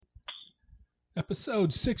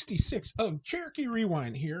Episode 66 of Cherokee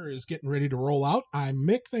Rewind here is getting ready to roll out. I'm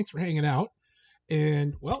Mick. Thanks for hanging out.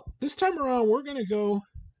 And, well, this time around, we're going to go.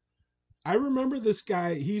 I remember this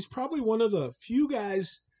guy. He's probably one of the few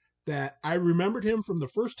guys that I remembered him from the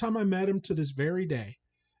first time I met him to this very day.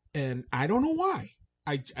 And I don't know why.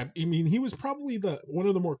 I mean, he was probably one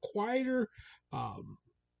of the more quieter.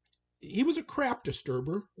 He was a crap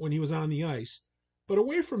disturber when he was on the ice. But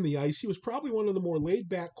away from the ice, he was probably one of the more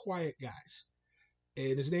laid-back, quiet guys.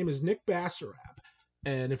 And his name is Nick Bassarab.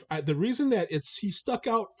 And the reason that he stuck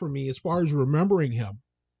out for me as far as remembering him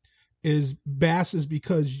is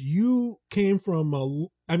because you came from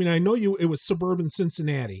I know it was suburban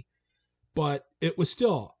Cincinnati, but it was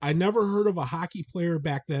still, I never heard of a hockey player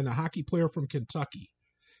back then, a hockey player from Kentucky.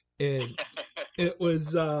 And it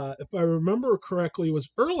was, if I remember correctly, it was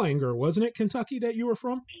Erlanger, wasn't it, Kentucky, that you were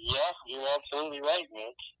from? Yeah, you're absolutely right,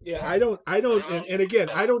 Nick. Yeah, I don't, and again,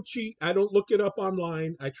 I don't cheat. I don't look it up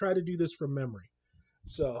online. I try to do this from memory.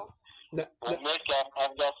 So, Nick, I've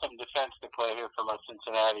got some defense to play here for my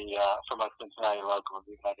Cincinnati local.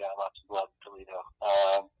 I got lots of love in Toledo.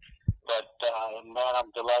 Man,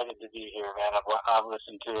 I'm delighted to be here, man. I've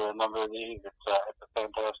listened to a number of these. It's a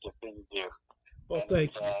fantastic thing to do. Well,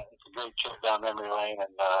 thank you. It's a great trip down memory lane, and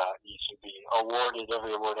you should be awarded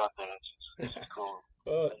every award out there. It's cool.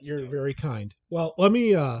 You're very kind. Well, let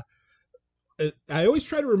me. I always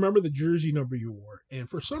try to remember the jersey number you wore, and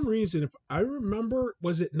for some reason, if I remember,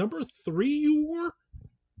 was it number 3 you wore?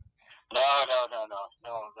 No,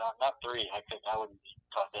 not 3. I wouldn't be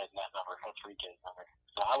caught dead in that number. That's 3K's number.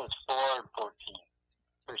 So I was 4 and 14.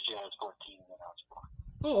 First year I was 14, and then I was 4.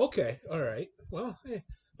 Oh, okay. All right. Well, hey,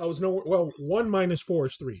 I was nowhere. Well, 1 minus 4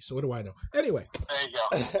 is 3. So what do I know? Anyway. There you go.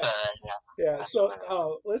 All right, yeah. Yeah.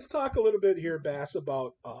 So let's talk a little bit here, Bass,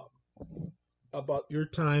 about your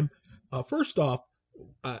time. First off,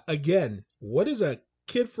 again, what is a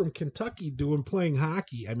kid from Kentucky doing playing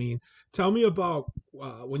hockey? I mean, tell me about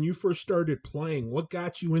when you first started playing. What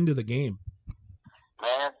got you into the game?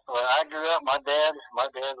 Man, when I grew up, my dad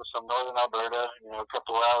was from northern Alberta, a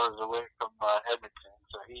couple of hours away from Edmonton.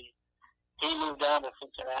 So he moved down to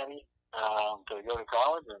Cincinnati to go to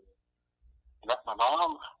college and met my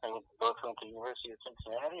mom. They both went to the University of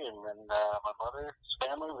Cincinnati, and then my mother's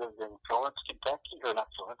family lived in Florence, Kentucky, or not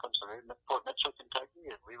Florence, I'm sorry, Fort Mitchell, Kentucky,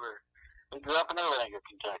 and we grew up in Erlanger,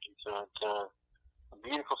 Kentucky. So it's a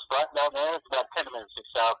beautiful spot down there. It's about 10 minutes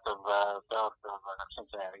south of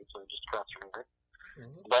Cincinnati, so just across the river.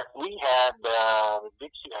 Mm-hmm. But we had the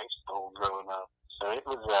Dixie Ice Bowl growing up, so it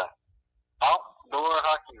was a outdoor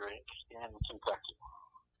hockey rink in Kentucky.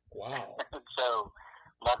 Wow. So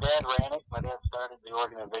my dad ran it. My dad started the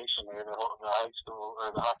organization there, the high school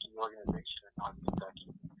or the hockey organization in North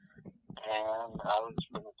Kentucky. And I was,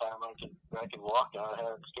 from the time I could walk, I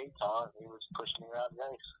had skates on, and he was pushing me around the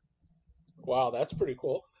ice. Wow, that's pretty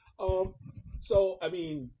cool. So, I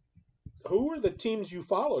mean, who were the teams you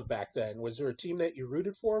followed back then? Was there a team that you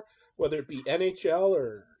rooted for, whether it be NHL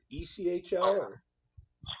or ECHL? Or?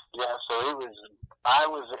 Yeah, so I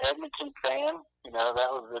was an Edmonton fan.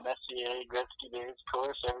 That was an SCA Gretzky days, of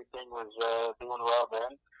course. Everything was doing well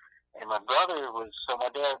then. And my brother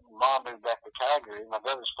my dad and mom moved back to Calgary. My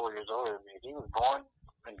brother's 4 years older than me. He was born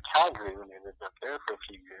in Calgary when they lived up there for a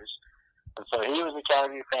few years. And so he was a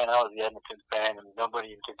Calgary fan. I was the Edmonton fan, and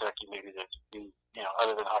nobody in Kentucky knew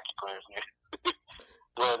other than hockey players knew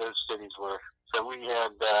where those cities were. So we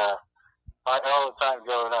had, all the time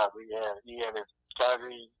growing up, he had his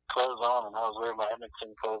Calgary clothes on, and I was wearing my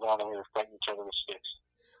Edmonton clothes on, and we were fighting each other with sticks.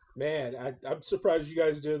 Man, I'm surprised you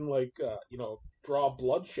guys didn't, draw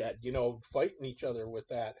bloodshed, fighting each other with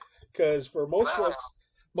that. Because for most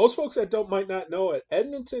folks that might not know it,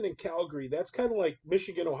 Edmonton and Calgary, that's kind of like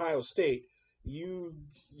Michigan, Ohio State. You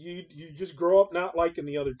just grow up not liking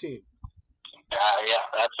the other team. Yeah,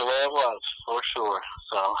 that's the way it was, for sure.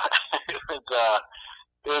 So it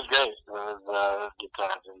was great. It was good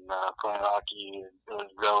times, and playing hockey. It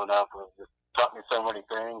was growing up. It just taught me so many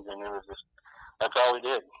things, and it was just, that's all we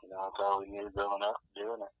did. That's all we knew growing up,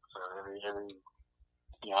 doing it. So every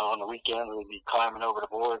on the weekends we'd be climbing over the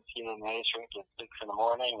boards here in the ice rink at 6 in the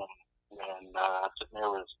morning, and sitting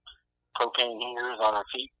there with propane heaters on our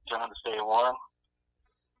feet, trying to stay warm.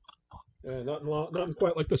 Yeah, nothing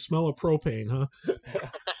quite like the smell of propane, huh?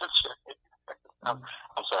 I'm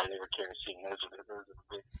sorry, they were kerosene. Those are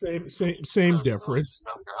the big same difference.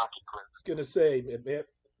 I was gonna say,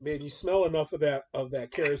 man, you smell enough of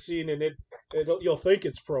that kerosene, and you'll think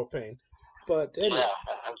it's propane. But anyway. Yeah,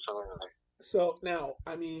 absolutely. So now,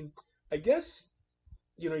 I mean, I guess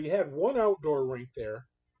you had one outdoor rink there,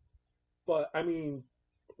 but I mean,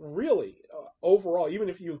 really, overall, even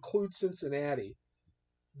if you include Cincinnati,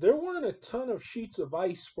 there weren't a ton of sheets of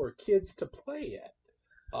ice for kids to play at.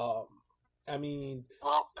 Um, I mean,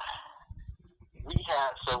 Well, we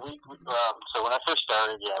had so when I first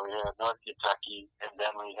started, yeah, we had North Kentucky, and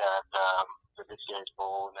then we had the BCH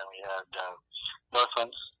Bowl, and then we had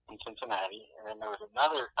Northlands in Cincinnati, and then there was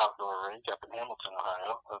another outdoor rink up in Hamilton,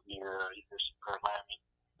 Ohio, up near or Miami,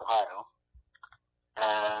 Ohio.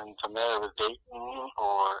 And from there it was Dayton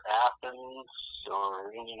or Athens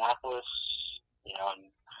or Indianapolis, you know,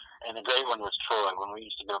 and the great one was Troy when we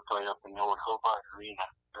used to go play up in the old Hobart Arena.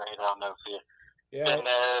 Right, I don't know if you've been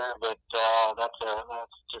there, but that's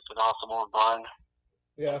just an awesome old barn.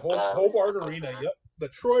 Yeah, Hobart Arena. Yep, the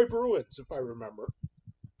Troy Bruins, if I remember.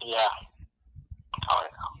 Yeah. Oh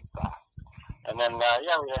yeah. And then we had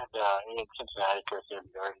Cincinnati, of course, the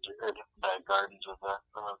Gardens was a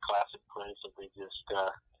classic place that they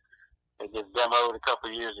just demoed a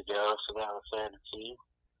couple of years ago, so that was sad to see.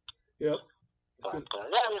 Yep. But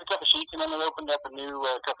we had a couple of sheets, and then we opened up a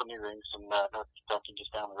couple of new rinks in North Kentucky,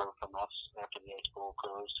 just down the road from us after the H Bowl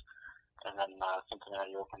closed. And then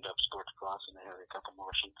Cincinnati opened up Sports Plus, and they had a couple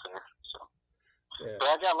more sheets there. So, yeah. But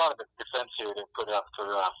I got a lot of defense here to put up for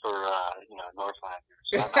Northlanders.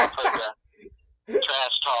 So I played that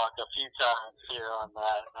trash talk a few times here on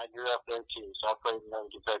that. I grew up there too, so I played in North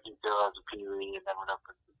Kentucky until I was a Pee-wee, and then went up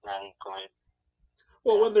to Cincinnati and played.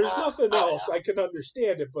 Well, when there's nothing else, I can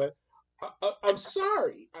understand it, but I'm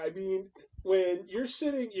sorry. I mean, when you're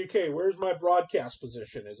sitting, okay, where's my broadcast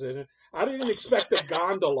position? Is it? I didn't expect a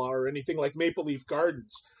gondola or anything like Maple Leaf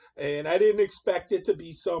Gardens, and I didn't expect it to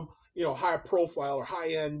be some, high profile or high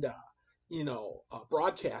end,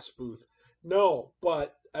 broadcast booth. No,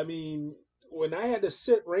 but I mean, when I had to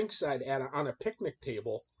sit ringside on a picnic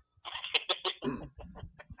table,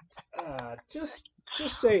 just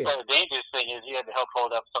saying. Well, the dangerous thing is you had to help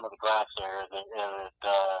hold up some of the glass there,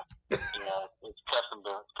 it's custom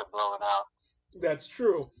to blowing out. That's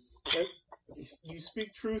true. You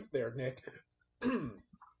speak truth there, Nick. We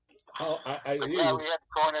had the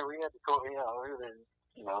corner. We were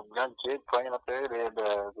young kids playing up there. They had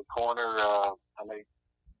the corner. They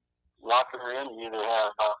locked her in. You either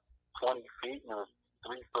had about 20 feet and it was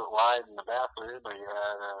 3 foot wide in the bathroom, or you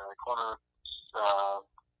had a corner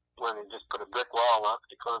where they just put a brick wall up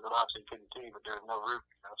to close it off so you couldn't see, but there was no roof,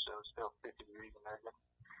 so it was still 50 degrees in there,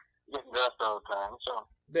 getting dust all the time. So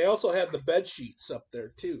they also had the bed sheets up there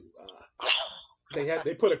too.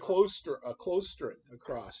 They put a clothes string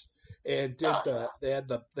across, and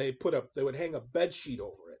they would hang a bed sheet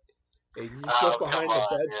over it. And you just look behind the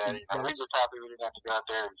bed sheet. We were happy we didn't have to go out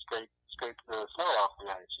there and scrape the snow off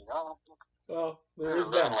the ice, Well, there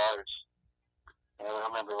is that. Large. I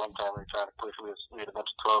remember one time we were trying to push. We had a bunch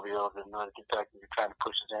of 12-year-olds in Northern Kentucky. We were trying to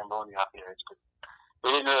push the Zamboni off the ice, but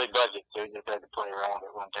we didn't really budget, so we just had to play around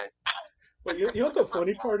it one day. Well, you know what the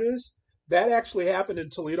funny part is? That actually happened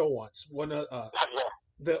in Toledo once. One of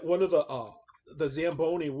the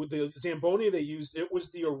Zamboni they used. It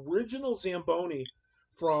was the original Zamboni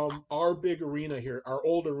from our big arena here, our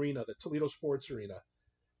old arena, the Toledo Sports Arena.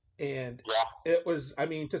 And it was, I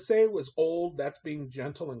mean, to say it was old, that's being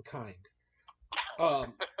gentle and kind.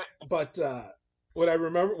 But what I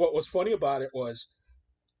remember, what was funny about it was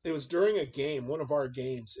during a game, one of our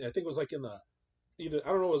games. I think it was like in it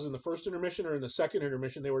was in the first intermission or in the second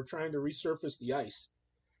intermission. They were trying to resurface the ice,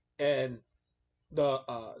 and the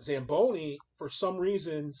Zamboni, for some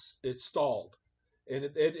reason, it stalled, and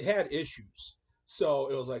it had issues.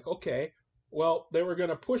 So it was like, okay, well, they were going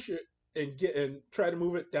to push it and try to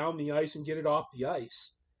move it down the ice and get it off the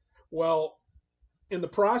ice. Well, in the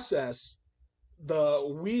process,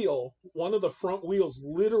 one of the front wheels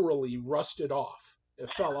literally rusted off. It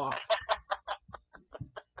fell off.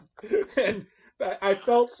 And I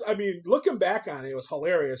felt, I mean, looking back on it, it was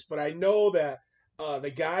hilarious, but I know that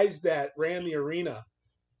the guys that ran the arena,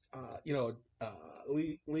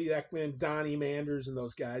 Lee Ekman, Donnie Manders, and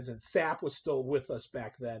those guys, and Sapp was still with us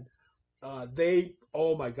back then.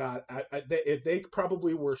 Oh my God, they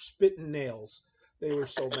probably were spitting nails. They were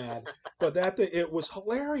so mad. But it was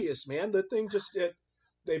hilarious, man. The thing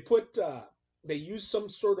they used some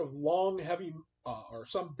sort of long, heavy, or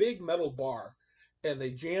some big metal bar, and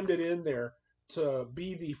they jammed it in there to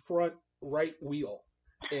be the front right wheel,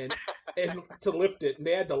 and to lift it, and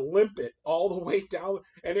they had to limp it all the way down.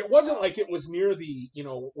 And it wasn't like it was near the,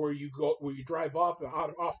 where you drive off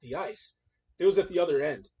the ice. It was at the other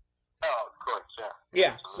end. Oh, of course, yeah.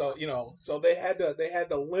 Yeah, so they had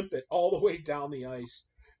to limp it all the way down the ice,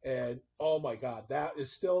 and oh my God, that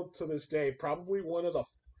is still to this day probably one of the.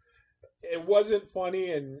 It wasn't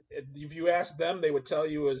funny, and if you ask them, they would tell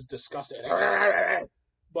you it was disgusting.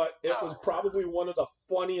 but it was probably one of the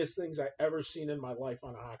funniest things I ever seen in my life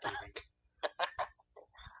on a hockey rink.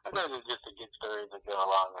 I know there's just a good stories that go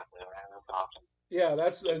along with it, man. That's awesome. Yeah,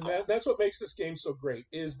 that's what makes this game so great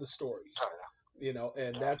is the stories. Oh, yeah. You know,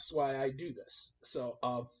 and that's why I do this. So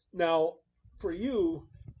now for you,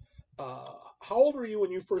 how old were you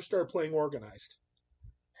when you first started playing organized?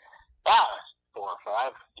 4 or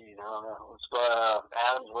 5. You know, it was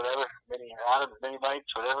Adams, whatever, mini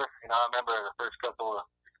bites, whatever. You know, I remember the first couple of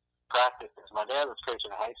practices. My dad was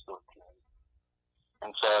coaching a high school team,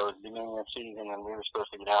 and so it was the beginning of the season, and we were supposed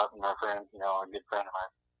to get out. And our friend, you know, a good friend of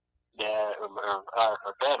mine,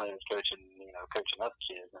 our family was coaching us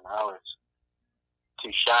kids, and I was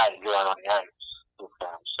too shy to go out on the ice with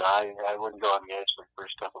them, so I wouldn't go on the ice for the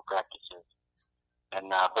first couple of practices. And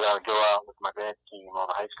but I would go out with my dad's team, all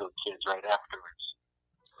the high school kids, right afterwards.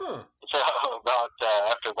 Huh. So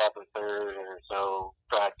after about the third or so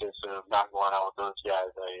practice of not going out with those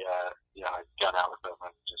guys, I got out with them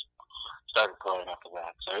and just started playing after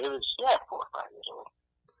that. So it was 4 or 5 years old.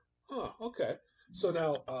 Huh. Okay. So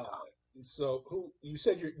now, so who you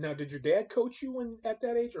said did your dad coach you at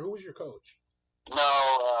that age, or who was your coach? No,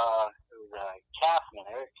 it was Kaufman,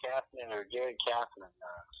 Eric Kaufman or Gary Kaufman.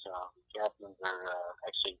 So Kaufman's are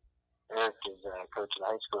actually Eric is coaching the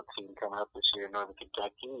high school team coming up this year in Northern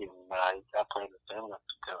Kentucky, and I played with them up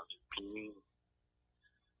to coach Pee.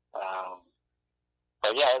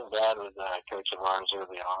 But yeah, his dad was a coach of ours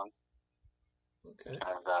early on. Okay.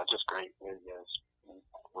 And just great. You guys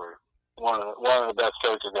were one of the best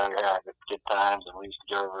coaches I ever had. Good times, and we used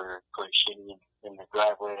to go over and play shinny in the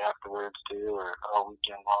driveway afterwards too, or all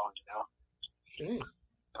weekend long, you know. Dang.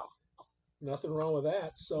 So, nothing wrong with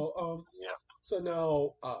that. So yeah. So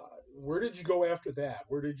now, where did you go after that?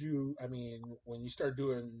 Where did you? I mean, when you started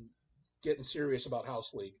getting serious about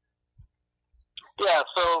house league? Yeah.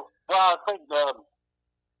 So I played Northern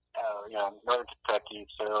Kentucky.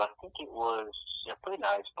 So I think it was played in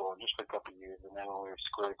high school just for a couple of years, and then when we were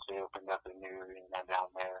Squirts, they opened up a new arena down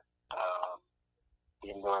there. The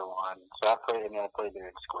indoor one. So I played there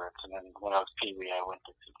in Squirts, and then when I was Pee Wee, I went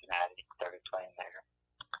to Cincinnati and started playing there.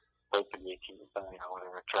 Played for the 18,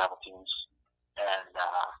 whatever, travel teams. And,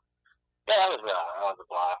 that was a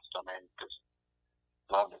blast. I mean, just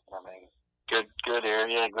loved it. I mean, good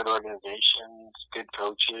area, good organizations, good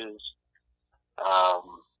coaches.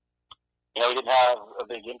 We didn't have a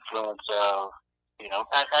big influence of,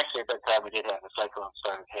 actually at that time we did have the Cyclones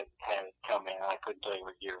had come in. I couldn't tell you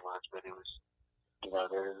what year it was, but it was, the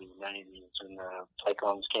early 90s when the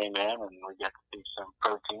Cyclones came in, and we got to see some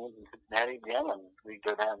pro teams in Cincinnati again, and we'd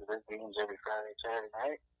go down to their games every Friday, Saturday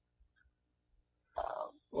night.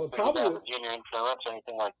 Well, probably didn't have a junior influence or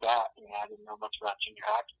anything like that. I didn't know much about junior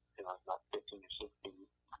hockey until I was about 15 or 16.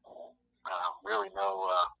 Really no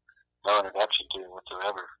introduction to it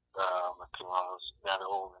whatsoever until I was that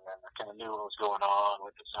old, and then I kind of knew what was going on.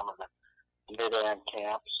 Went to some of the mid-am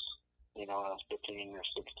camps, when I was 15 or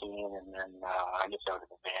 16, and then I guess I was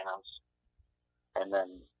in the Phantoms, and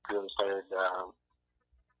then really started,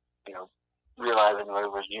 realizing where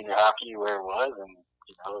it was junior hockey, where it was, and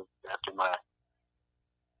after my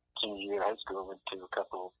senior year of high school, went to a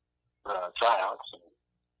couple tryouts.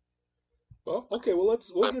 Well, okay, we'll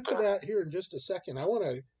get to that here in just a second. I want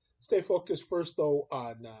to stay focused first, though,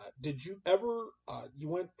 on did you ever you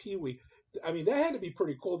went Pee Wee? I mean, that had to be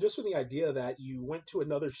pretty cool, just with the idea that you went to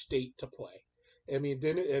another state to play. I mean,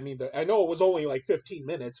 I know it was only like 15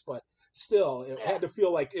 minutes, but still, it had to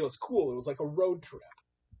feel like it was cool. It was like a road trip.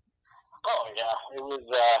 Oh yeah, it was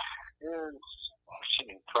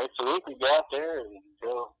twice a week we got there and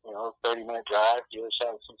go, 30-minute drive to the other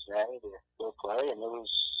side of Cincinnati to go play, and it was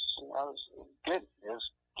good. It was,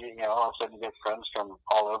 all of a sudden you get friends from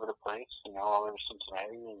all over the place, all over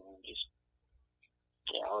Cincinnati, and just,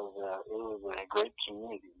 it was a great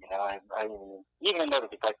community. I even in Northern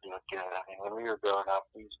Kentucky was good. I mean, when we were growing up,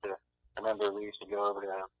 I remember we used to go over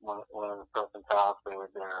to one of the person's house. They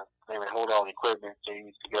would hold all the equipment. So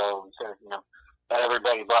you used to go and said, not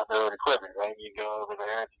everybody bought their own equipment, right? You go over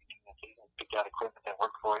there and pick out equipment that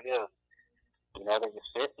worked for you. They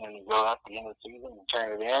just sit and you go out at the end of the season and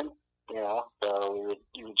turn it in. So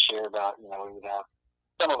you would share about, we would have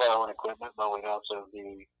some of our own equipment, but we'd also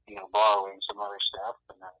be, borrowing some other stuff.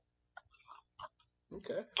 And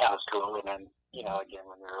okay. That was cool. And then, again,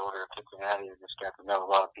 when you're older in Cincinnati, you just got to know a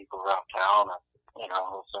lot of people around town. And,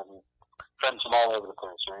 all of a sudden, friends from all over the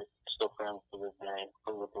place, right? Still friends to this day,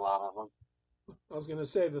 with a lot of them. I was going to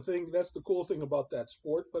say that's the cool thing about that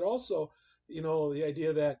sport, but also, the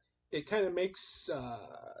idea that it kind of makes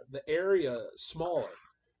the area smaller.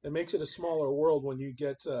 It makes it a smaller world when you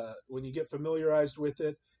get familiarized with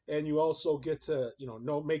it, and you also get to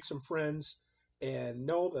make some friends and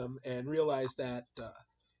know them and realize that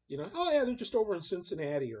oh yeah, they're just over in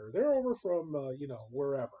Cincinnati, or they're over from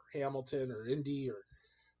wherever, Hamilton or Indy or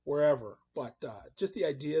wherever. But just the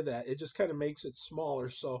idea that it just kind of makes it smaller,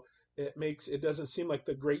 so it doesn't seem like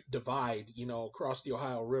the great divide, across the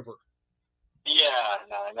Ohio River. Yeah,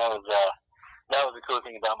 no, and that was the cool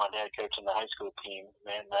thing about my dad coaching the high school team.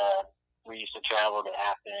 And we used to travel to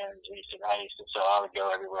Athens. I used to, so I would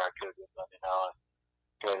go everywhere I could with them,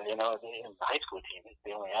 Because, in the high school team,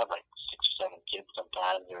 they only have like 6 or 7 kids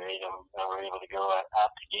sometimes, or 8 of them that were able to go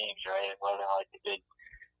out to games, right? It wasn't like the big,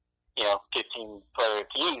 15-player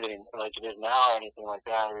teams like it is now or anything like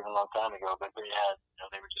that, or even a long time ago. But they had,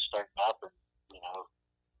 they were just starting up, and,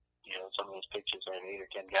 some of those pictures had 8 or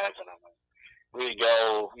 10 guys in them. And we would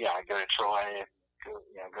go, I'd go to Troy, go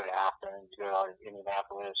to Athens, go to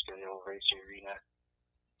Indianapolis, go to the old Racer Arena,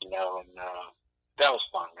 and that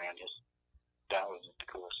was fun, man. That was the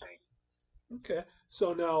coolest thing. Okay.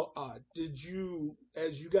 So now,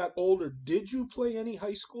 as you got older, did you play any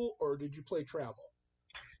high school, or did you play travel?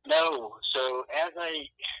 No. So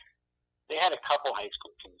they had a couple high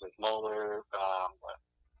school teams, like Moeller,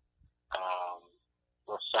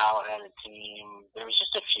 LaSalle had a team. There was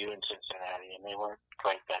just a few in Cincinnati, and they weren't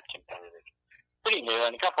quite that competitive. Pretty new,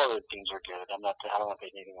 and a couple other teams were good. I don't want to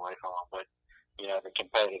take anything away from them, but the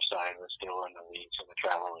competitive side was still in the leagues, in the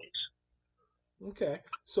travel leagues. Okay.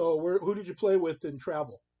 So who did you play with in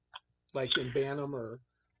travel? Like in Bantam or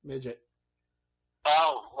midget?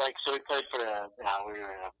 Oh, so we played for we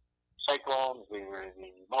were the Cyclones, we were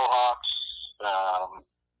the Mohawks,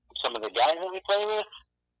 some of the guys that we played with.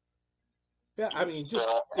 Yeah, I mean, just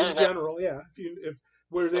in general, yeah. If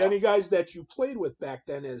were there any guys that you played with back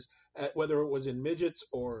then, whether it was in midgets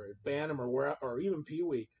or Bantam or even Pee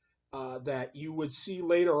Wee, that you would see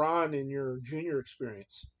later on in your junior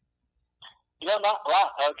experience? Not a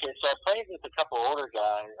lot. Okay, so I played with a couple older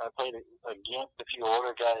guys. I played against a few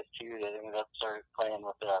older guys too that ended up started playing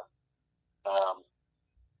with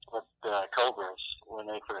the Cobras when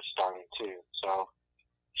they first started too. So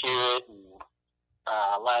Hewitt and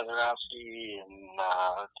Lazarowski and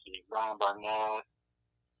Brian Barnett.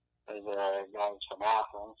 There's guys from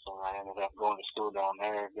Athens, so I ended up going to school down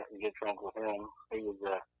there, getting good friends with him. He was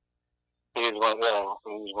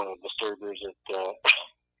one of the disturbers at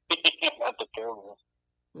at the Cobras.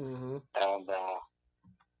 Mm-hmm. And a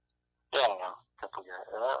couple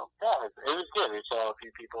guys. It was good. We saw a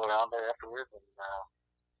few people around there afterwards, and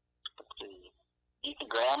let's see. Ethan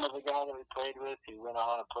Graham was a guy that we played with. He went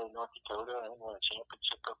on and played North Dakota and won a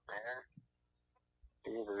championship up there.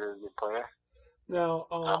 He was a really good player. Now,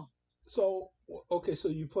 so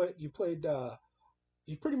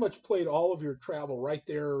you pretty much played all of your travel right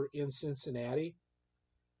there in Cincinnati.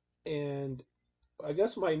 And I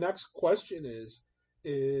guess my next question is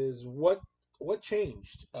what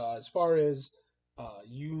changed as far as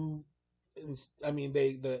you? I mean,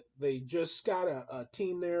 they just got a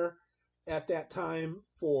team there at that time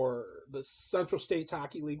for the Central States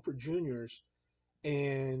Hockey League for juniors,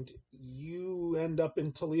 and you end up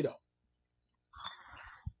in Toledo.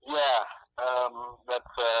 Yeah, that's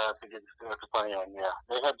a funny one. Yeah,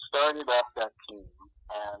 they had started up that team,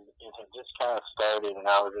 and it had just kind of started, and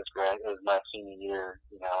I was just great. It was my senior year,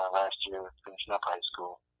 last year, finishing up high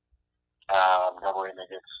school, double A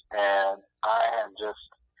midgets, and I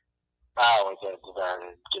always had a desire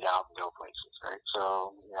to get out and go places, right?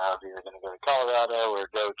 So, I was either going to go to Colorado or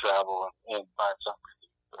go travel and find something to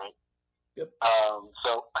do, right? Yep.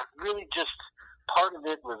 So I really part of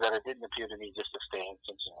it was that it didn't appear to me just to stay in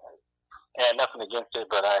Cincinnati. And nothing against it,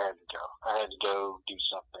 but I had to go. I had to go do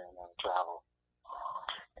something and travel.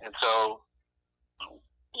 And so,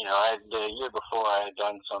 the year before I had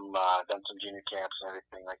done some junior camps and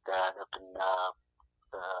everything like that up in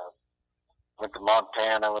went to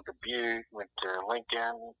Montana, went to Butte, went to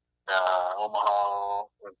Lincoln, Omaha,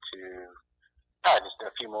 went to just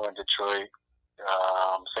a few more in Detroit,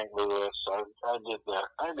 St. Louis. So I did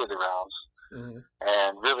the rounds, mm-hmm.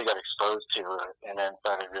 and really got exposed to it, and then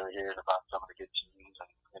started really hearing about some of the good teams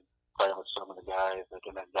and playing with some of the guys. Like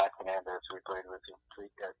Zach Fernandez, who we played with in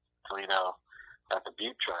Toledo at the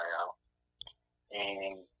Butte tryout,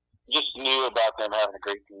 and just knew about them having a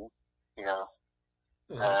great team,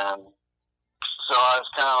 Mm-hmm. So I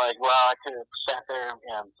was kind of like, well, I could have sat there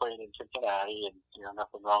and played in Cincinnati, and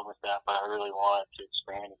nothing wrong with that. But I really wanted to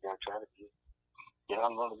expand and go try to get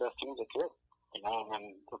on one of the best teams I could, and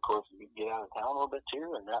then of course get out of town a little bit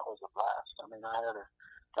too, and that was a blast. I mean,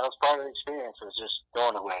 that was part of the experience. Was just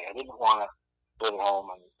going away. I didn't want to live at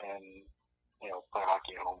home and play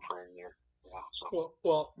hockey at home for a year. You know,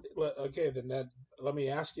 so. Okay, then let me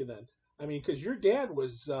ask you then. I mean, because your dad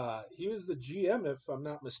was he was the GM, if I'm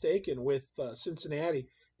not mistaken, with Cincinnati.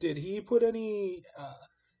 Did he put any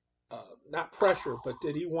not pressure, but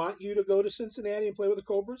did he want you to go to Cincinnati and play with the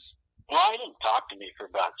Cobras? Well, he didn't talk to me for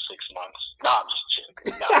about 6 months. No, I'm just kidding.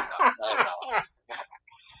 No.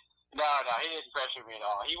 No, he didn't pressure me at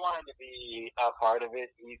all. He wanted to be a part of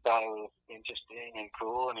it. He thought it was interesting and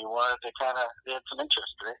cool, and he wanted to kind of get some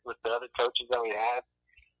interest, right, with the other coaches that we had.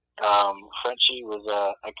 Frenchie was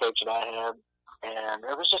a coach that I had, and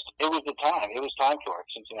it was the time. It was time for it.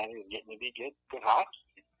 Cincinnati was getting to be good hockey.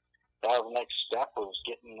 That was the next step, was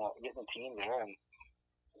getting the team there, and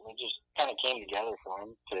it just kind of came together for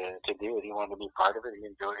him to do it. He wanted to be part of it. He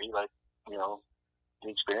enjoyed it. He liked, the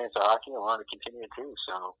experience of hockey and wanted to continue it too.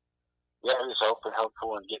 So, yeah, it was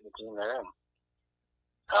helpful in getting the team there. And,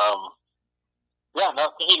 yeah, no,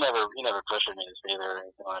 he never pressured me to stay there or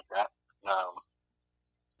anything like that.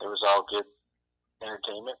 It was all good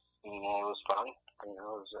entertainment, and it was fun.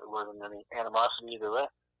 It wasn't any animosity either way.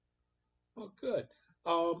 Oh, good.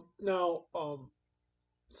 Now,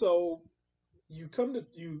 so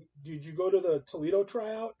did you go to the Toledo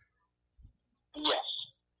tryout? Yes,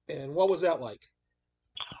 And what was that like?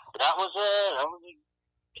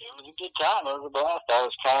 it was a good time. It was a blast. I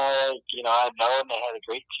was kind of like, I'd known they had a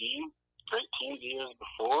great team the years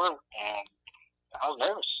before, and I was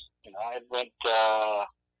nervous. I had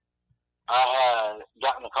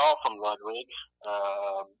gotten a call from Ludwig.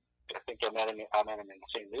 I think I met him in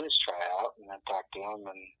the St. Louis tryout, and I talked to him,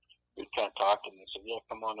 and we kind of talked, and he said, "Yeah,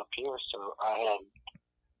 come on up here." So I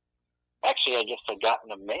guess I got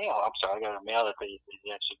in the mail. I'm sorry, I got a mail that they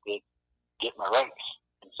actually did get my rights,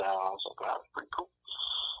 and so I was like, "Wow, that's pretty cool."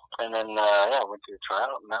 And then I went to the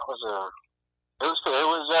tryout, and it was cool. It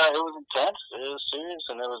was intense. It was serious,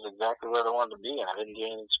 and it was exactly what I wanted to be. And I didn't do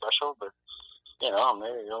anything special, but maybe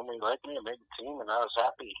only liked me and made the team, and I was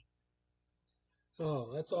happy.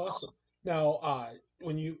 Oh, that's awesome. Now,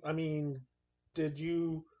 did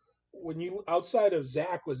you, outside of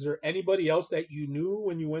Zach, was there anybody else that you knew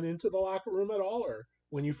when you went into the locker room at all, or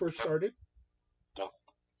when you first started? Nope.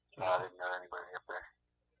 No, I didn't know anybody up there.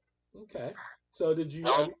 Okay. So No. did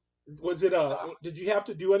you have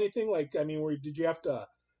to do anything did you have to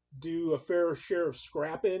do a fair share of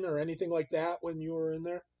scrapping or anything like that when you were in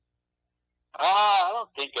there? I don't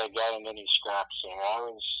think I got in any scraps there.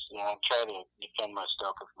 I try to defend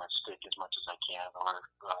myself with my stick as much as I can, or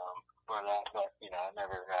that, but I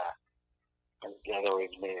never. That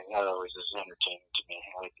always is entertaining to me.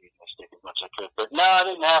 I like to use my stick as much as I could, but no, I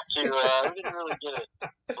didn't have to. I didn't really get to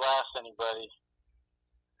blast anybody,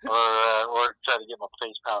 or try to get my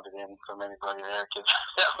face pounded in from anybody there, because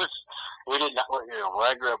we did not. When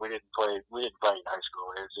I grew up, we didn't fight in high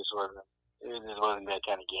school. It just wasn't that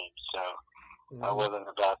kind of game. So. Mm-hmm. I wasn't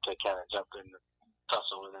about to kind of jump in and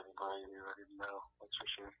tussle with anybody who I didn't know. That's for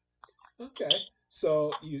sure. Okay,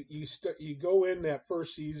 so you go in that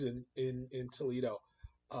first season in Toledo.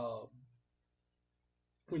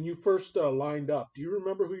 When you first lined up, do you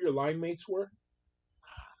remember who your line mates were?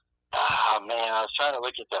 Ah, man, I was trying to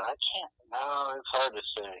look at that. I can't. No, it's hard to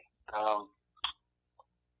say. I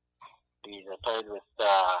played with.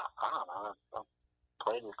 I don't know. I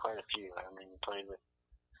played with quite a few. Played with.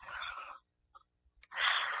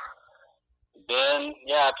 Ben,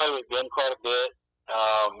 yeah, I played with Ben quite a bit.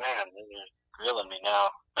 Oh man, you're grilling me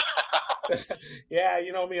now. Yeah,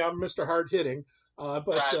 you know me, I'm Mr. Hard Hitting. But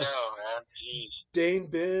I know, man. Jeez. Dane,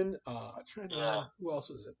 Ben, trying to remember who else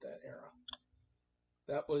was at that era.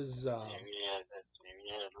 That was.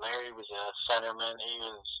 Larry was a centerman. He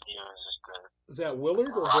was just a. Is that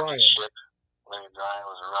Willard or rocket Brian? Ship. Larry Brian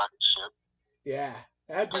was a rocket ship. Yeah,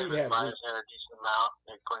 that dude had. Meisner a decent amount,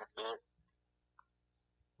 quite a bit.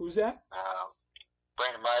 Who's that?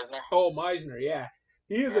 Brandon Meisner. Oh, Meisner, yeah.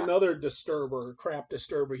 He is another crap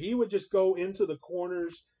disturber. He would just go into the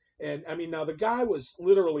corners, and now the guy was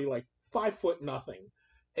literally like 5'0"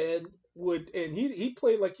 and he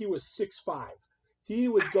played like he was 6'5". He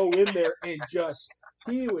would go in there and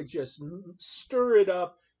he would just stir it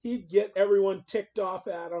up. He'd get everyone ticked off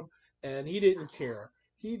at him, and he didn't care.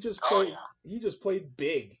 He just played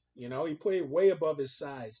big. He played way above his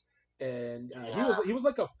size. And he was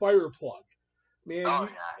like a fire plug, man.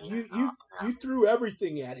 You threw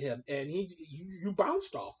everything at him, and you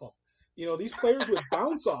bounced off him. These players would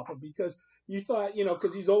bounce off him because you thought,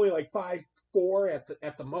 because he's only like 5'4"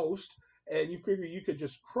 at the most, and you figure you could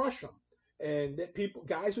just crush him. And that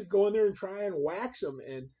guys would go in there and try and wax him,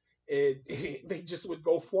 and they just would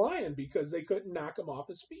go flying because they couldn't knock him off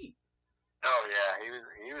his feet. Oh Oh yeah, he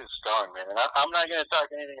was strong, man. And I'm not gonna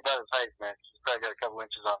talk anything about his height, man. He's probably got a couple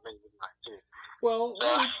inches on me too. Well,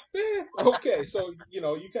 So okay, so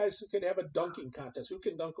you guys could have a dunking contest. Who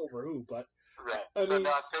can dunk over who? But right. I So mean,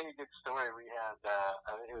 no, I'll tell you a good story. We had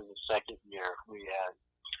I think it was the second year we had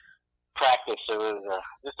practice. It was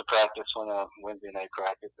just a practice Wednesday night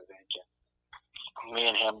practice, I think. And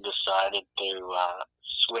me and him decided to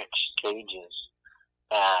switch cages.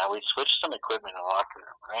 We switched some equipment in the locker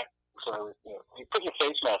room, right? So you put your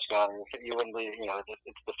face mask on, and you wouldn't leave.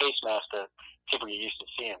 It's the face mask that people get used to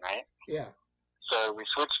seeing, right? yeah. So we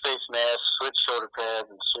switched face masks, switched shoulder pads,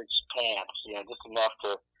 and switched pants. Just enough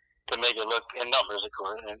to make it look in numbers, of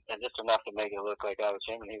course, and just enough to make it look like I was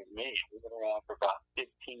him and he was me. We've been around for about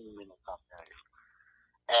 15 minutes on that,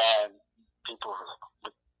 and people were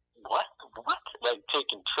like, "What? Like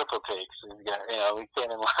taking triple takes." We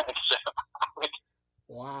stand in line, so.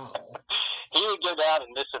 Wow. He would go down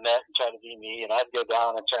and this and that and try to be me, and I'd go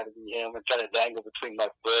down and try to be him and try to dangle between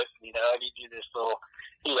my foot. And he'd do this little.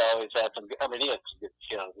 He always had some. I mean, he had some good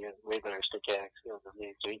skills. He had way better stick-handling skills than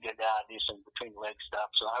me. So he'd go down and do some between leg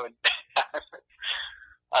stuff. So I would.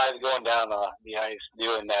 I was going down the ice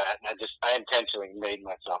doing that, and I intentionally made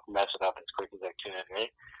myself mess it up as quick as I could,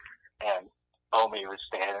 right? And Omi was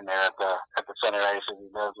standing there at the center ice, and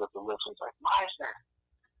he knows with the lips. He's like, "Meisner."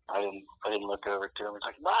 I didn't look over to him. He's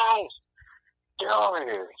like, "Nice, get over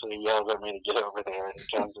here." So he yells at me to get over there, and he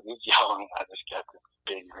comes and he's yelling. I just got this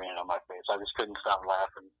big grin on my face. I just couldn't stop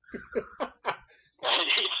laughing. And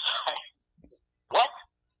he's like, "What?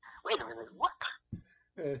 Wait a minute, what?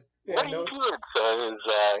 What are you doing?" So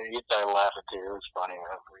he started laughing too. It was funny.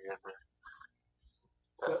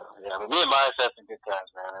 But me and Myers had some good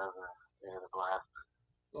times, man. It was a blast.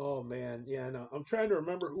 Oh man, yeah, no. I'm trying to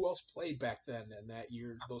remember who else played back then in that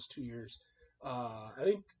year, those 2 years. I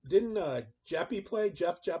think didn't Jeppy play?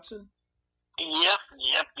 Jeff Jepson? Yep,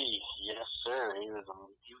 Yeppy. Yes, sir. He was a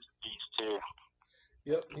beast too.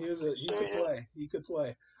 Yep, he could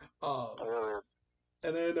play.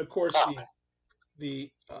 And then of course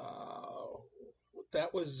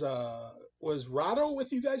that was Rado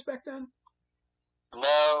with you guys back then?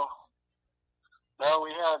 No,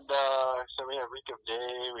 we had Rico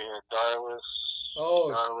Day, we had Darlis.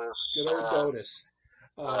 Oh, Darlis, good old Dotis.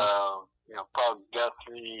 Paul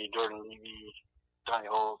Guthrie, Jordan Levy, Johnny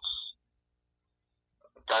Holtz,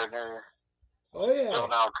 Gardner. Oh yeah.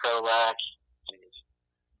 Donald Krolak,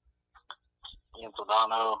 Ian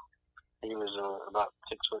Soldano. He was about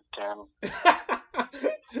 6'10".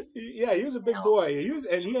 Yeah, he was a big boy. He was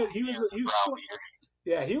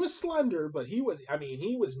he was slender, but he was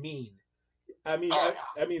mean. I mean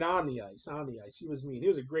on the ice, he was mean. He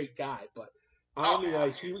was a great guy, but on the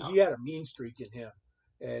ice, he had a mean streak in him.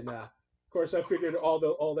 And of course, I figured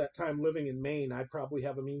all that time living in Maine, I'd probably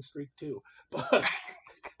have a mean streak too.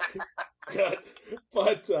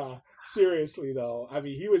 But seriously though, I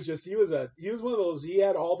mean, he was one of those. He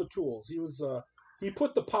had all the tools. He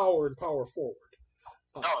put the power and power forward.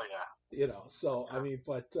 So I mean,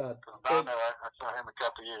 but I saw him a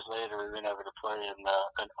couple of years later. We went over to play in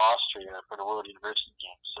Austria for the World University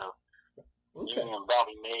Games. So me and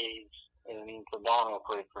Bobby Mays and Ian Soldano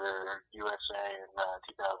played for USA in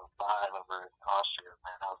 2005 over in Austria.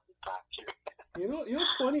 Man, that was a good time too. You know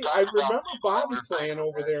what's funny? I remember Bobby playing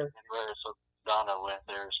over there. So Donna went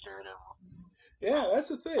there, scared him. Yeah, that's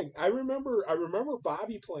the thing. I remember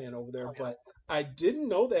Bobby playing over there, but I didn't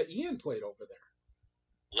know that Ian played over there.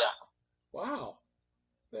 Yeah. Wow.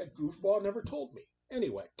 That goofball never told me.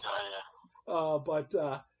 Anyway. Oh, yeah. But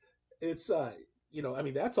it's I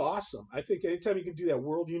mean, that's awesome. I think anytime you can do that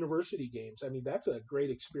World University Games, I mean, that's a great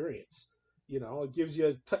experience. It gives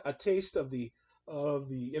you a taste of the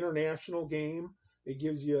international game. It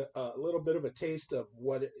gives you a little bit of a taste of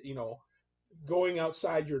what going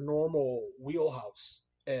outside your normal wheelhouse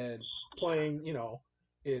and playing, in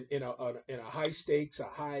a high stakes, a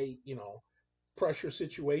high, pressure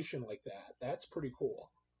situation like that. That's pretty cool.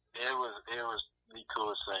 It was the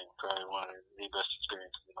coolest thing. Probably one of the best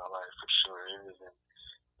experiences in my life for sure.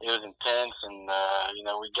 It was intense, and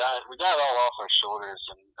we got it all off our shoulders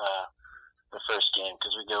in the first game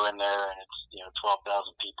because we go in there and it's 12,000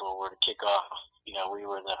 people. We're to kick off. We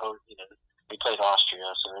were the host. We played Austria,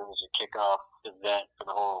 so it was a kickoff event for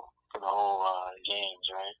the whole games,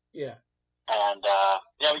 right? Yeah. And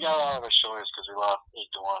we got it all on our shoulders because we lost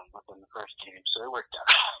 8-1 within the first game, so it worked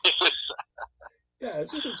out. It's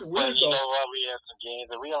weird. But you know what? We had some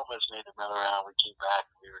games and we almost made the medal round. We came back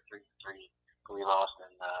and we were 3-3. We lost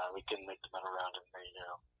and we couldn't make the medal round in the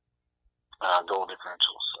goal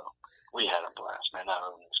differential. So we had a blast, man. That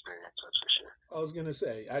was an experience, that's for sure. I was gonna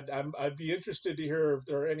say, I'd be interested to hear if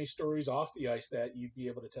there are any stories off the ice that you'd be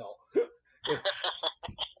able to tell.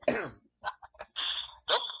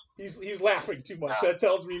 He's laughing too much. That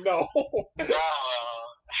tells me no.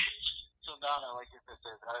 Sedano, like I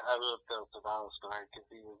said, I love the Sedano story because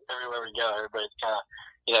he was everywhere we go. Everybody's kind of,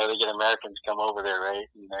 they get Americans come over there, right?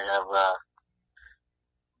 And they have,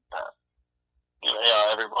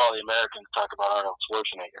 all the Americans talk about Arnold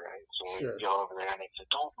Schwarzenegger, right? So Sure. we go over there and they say,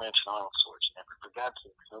 don't mention Arnold Schwarzenegger. For God's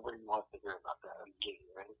sake, nobody wants to hear about that. I'm kidding,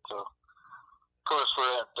 right? So, of course,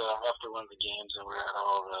 we're at after one of the games, and we're at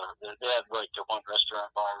all they had like the one restaurant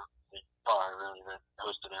bar really that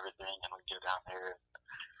hosted everything, and we go down there.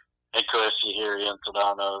 And of course, you hear Ian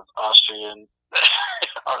Sedano's Austrian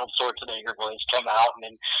Arnold Schwarzenegger voice come out, and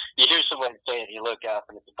then you hear somebody say it, you look up,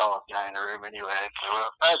 and it's the tallest guy in the room anyway. So,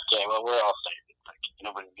 okay, well, we're all safe. It's like,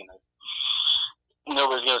 nobody's gonna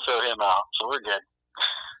throw him out, so we're good.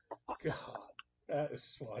 God, that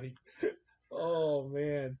is funny. Oh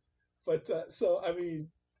man. But so I mean,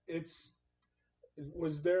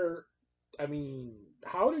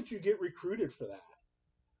 how did you get recruited for that?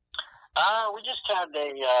 We just had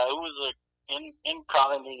it was in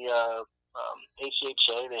Colony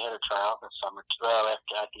ACHA. They had a tryout in the summer,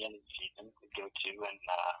 at the end of the season to go to, and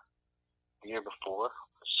the year before.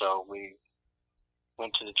 So we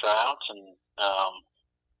went to the tryouts, and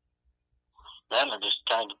man, they just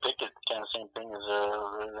kind of picked it. Kind of the same thing as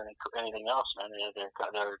anything else, man. Their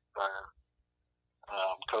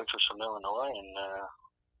coach was from Illinois, and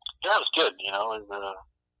that was good.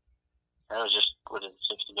 It was just with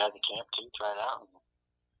 60 guys at camp too, try it out, and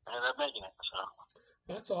I ended up making it. So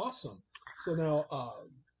that's awesome. So now,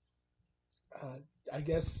 I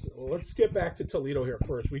guess let's get back to Toledo here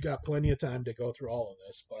first. We got plenty of time to go through all of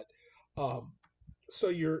this, but so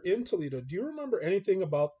you're in Toledo. Do you remember anything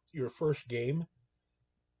about your first game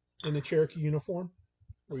in the Cherokee uniform?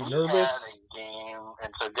 Were you nervous? We had a game,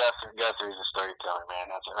 and so Guthrie's a storyteller, man.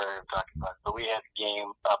 That's what I heard him talking about. But we had a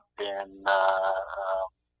game up in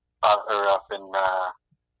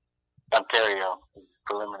Ontario,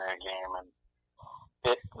 preliminary game, and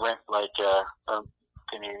it went like a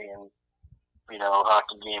Canadian,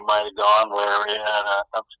 hockey game might have gone, where we had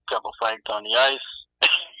a couple fights on the ice,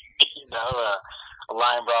 a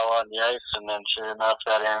line brawl on the ice, and then sure enough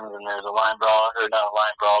that ends, and there's a line brawl, or not a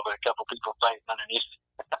line brawl, but a couple people fighting underneath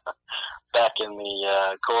back in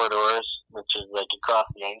the corridors, which is like across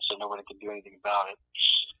the ice, so nobody could do anything about it.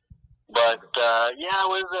 But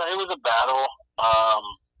it was a battle.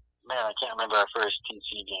 Man, I can't remember our first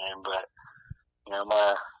TC game, but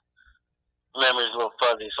my memory's a little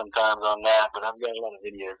fuzzy sometimes on that. But I've got a lot of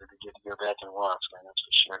videos that I get to go back and watch, man. That's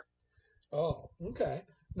for sure. Oh, okay.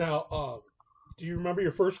 Now, do you remember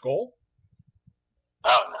your first goal?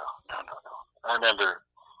 Oh no. I remember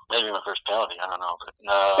maybe my first penalty. I don't know, but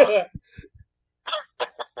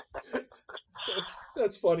no.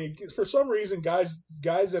 That's funny. For some reason, guys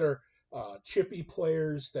that are chippy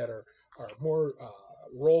players, that are more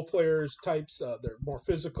role players types, they're more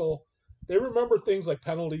physical. They remember things like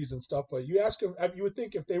penalties and stuff. But you ask them, you would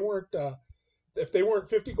think if they weren't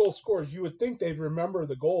 50 goal scorers, you would think they'd remember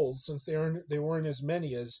the goals, since they weren't as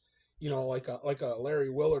many as like a Larry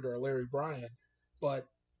Willard or a Larry Bryan. But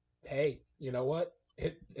hey, you know what?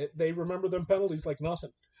 They remember them penalties like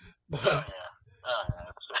nothing. But,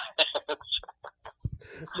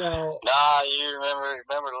 now, you remember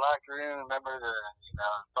the locker room, remember the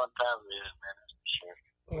fun times we had, man. That's for sure.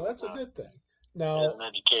 Well, that's a good thing. Now, it was an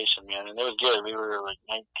education, man, and it was good. We were like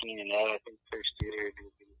 19 and that. I think first year it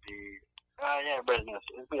was gonna be. Everybody's gonna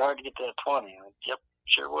say it'd be hard to get to that 20. Like, yep,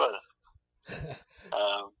 sure was.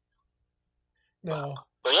 No.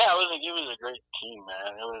 But yeah, it was a great team,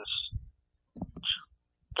 man. It was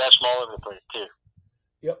got them all over the place too.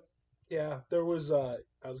 Yep. Yeah, there was. I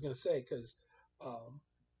was gonna say because.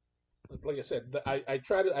 Like I said,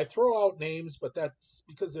 I throw out names, but that's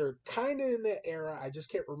because they're kind of in that era. I just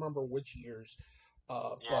can't remember which years.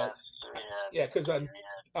 But yeah, because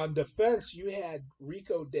on defense you had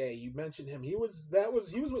Rico Day. You mentioned him. He was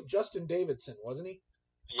with Justin Davidson, wasn't he?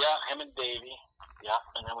 Yeah, him and Davey. Yeah,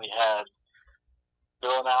 and then we had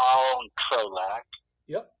Bill Nowell and Krolak.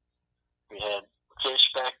 Yep. We had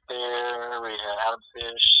Fish back there. We had Adam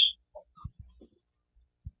Fish.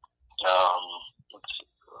 Let's see,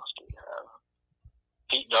 who else do we have?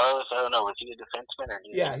 Pete Darlis, I don't know, was he a defenseman or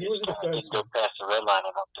he was a defenseman. Didn't go past the red line,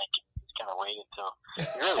 I don't think. He kind of waited till he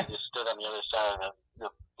really just stood on the other side of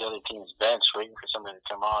the other team's bench waiting for somebody to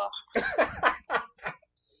come off.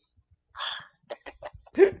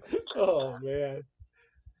 Oh man,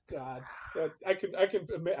 God.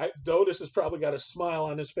 Dotis has probably got a smile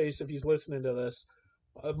on his face if he's listening to this,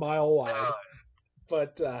 a mile wide.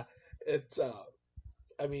 But it's,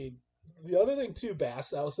 I mean, the other thing too,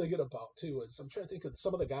 Bass, I was thinking about too is I'm trying to think of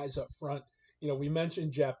some of the guys up front. We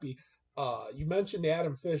mentioned Jeppy. You mentioned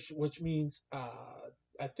Adam Fish, which means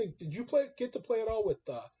I think did you get to play at all with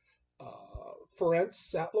Ferenc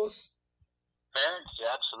Satlos? Ferenc,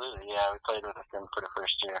 absolutely. Yeah, we played with him for the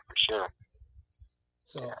first year for sure.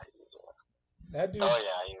 So yeah, that dude. Oh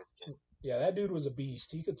yeah, he was good. Yeah, that dude was a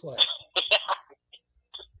beast. He could play.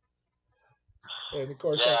 And of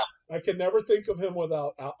course, yeah. I can never think of him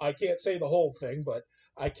without. I can't say the whole thing, but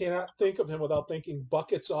I cannot think of him without thinking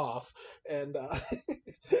buckets off, and,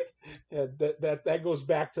 and that goes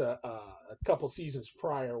back to a couple seasons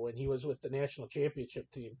prior when he was with the national championship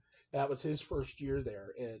team. That was his first year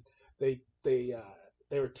there, and they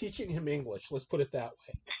were teaching him English. Let's put it that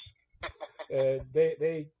way. And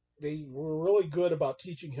they were really good about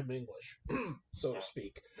teaching him English, so to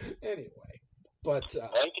speak. Anyway, but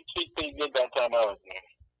I could speak pretty good that time I was there.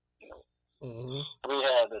 We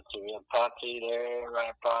had Potsy there,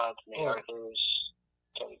 Ryan Potts, Nate Arthurs,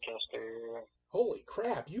 Kelly Kester. Holy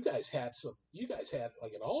crap! You guys had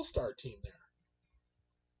like an all-star team there,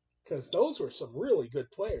 because those were some really good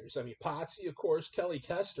players. I mean, Potsy, of course, Kelly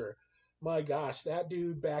Kester. My gosh, that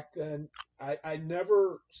dude back then, I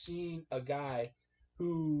never seen a guy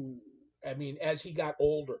who, I mean, as he got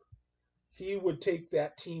older, he would take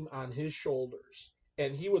that team on his shoulders,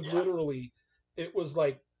 and he would literally, it was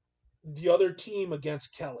like the other team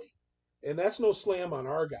against Kelly. And that's no slam on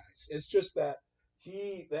our guys. It's just that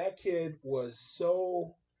that kid was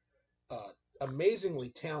so amazingly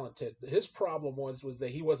talented. His problem was that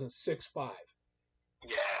he wasn't 6'5".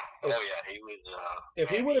 Yeah. Oh yeah, he was. If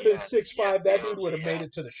he would have been 6'5", that dude would have made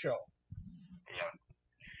it to the show. Yeah.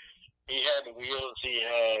 He had the wheels. He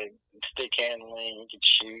had stick handling. He could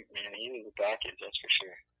shoot. Man, he was a package. That's for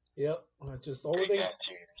sure. Yep. Just the only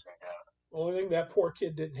thing that poor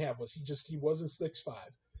kid didn't have was he wasn't 6'5".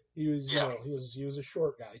 He was he was a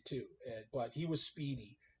short guy too, but he was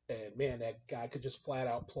speedy, and man, that guy could just flat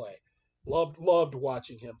out play. Loved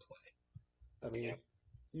watching him play. I mean,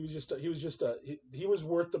 he was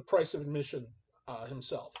worth the price of admission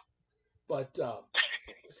himself. But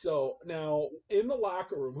so now in the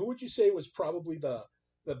locker room, who would you say was probably the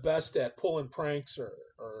best at pulling pranks or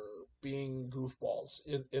being goofballs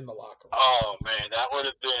in the locker room? Oh man, that would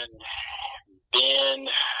have been Ben.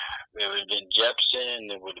 It would have been Jepson.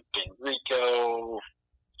 It would have been Rico.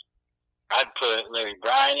 I'd put Larry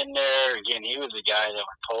Bryan in there. Again, he was the guy that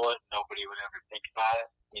would pull it. Nobody would ever think about it,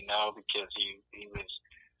 because he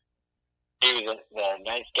was a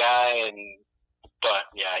nice guy, but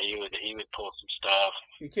yeah, he would pull some stuff.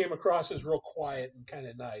 He came across as real quiet and kind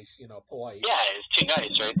of nice, polite. Yeah, it's too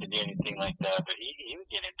nice, right, to do anything like that. But he would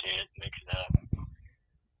get into it, mix it up.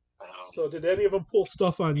 So did any of them pull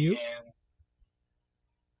stuff on you?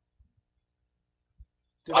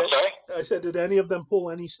 I'm sorry? I said, did any of them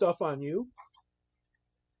pull any stuff on you?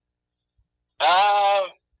 Man,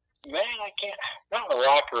 I can't. Not in the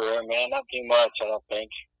locker room, man. Not too much, I don't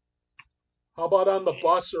think. How about on the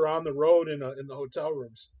bus or on the road in the hotel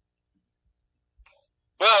rooms?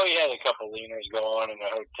 Well, we had a couple leaners going in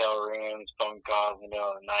the hotel rooms, phone calls in the middle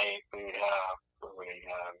of the night. We'd have,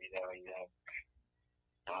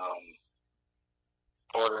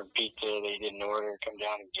 ordering pizza they didn't order, come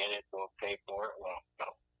down and get it, we'll pay for it. Well, no.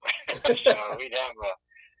 So we'd have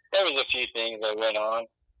there was a few things that went on.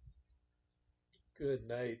 Good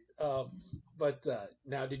night. But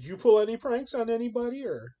now, did you pull any pranks on anybody,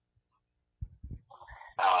 or?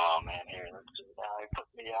 Oh man, here, let's see how they put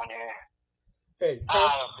me on here. Hey,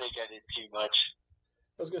 I don't think I did too much.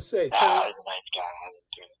 I was gonna say, I was a nice guy. I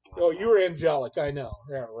didn't do oh, you were angelic. I know.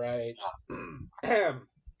 Yeah, right. Yeah.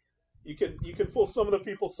 You can fool some of the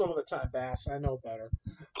people some of the time, Bass. I know better.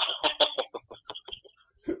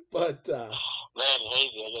 But man,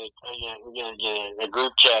 we gotta get a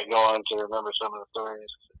group chat going to remember some of the stories.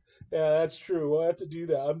 Yeah, that's true. We'll have to do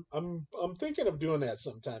that. I'm thinking of doing that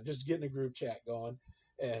sometime. Just getting a group chat going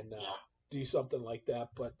and do something like that.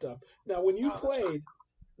 But now, when you played,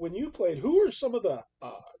 who are some of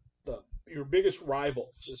your biggest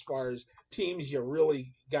rivals as far as teams you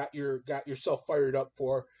really got yourself fired up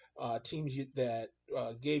for? Teams that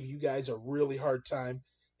gave you guys a really hard time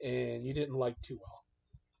and you didn't like too well?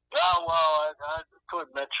 I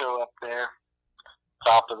put Metro up there,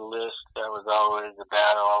 top of the list. That was always a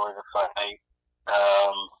battle, always a fight.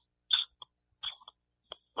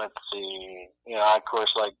 Let's see. I, of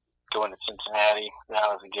course, like going to Cincinnati. That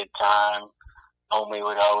was a good time. Homie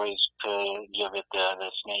would always give it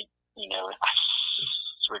the snake,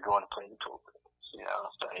 we're going to play the Cool Breeze, you know.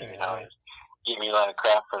 So he would always give me a lot of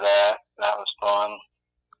crap for that. That was fun.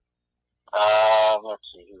 Let's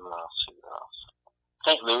see, who else?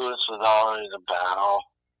 St. Louis was always a battle.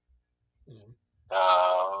 Mm.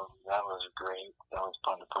 That was great. That was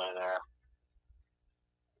fun to play there.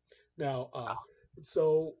 Now,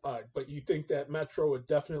 but you think that Metro would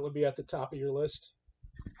definitely be at the top of your list?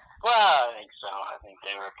 Well, I think so. I think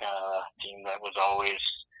they were kind of a team that was always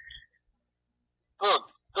a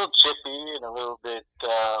little chippy and a little bit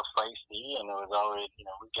feisty, and it was always, you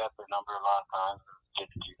know, we got their number a lot of times. It was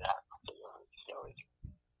good to do that. They always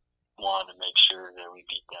wanted to make sure that we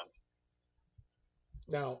beat them.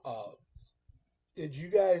 Now, did you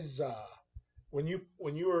guys when you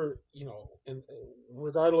were, you know,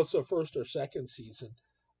 regardless of first or second season,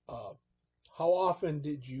 how often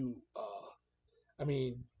did you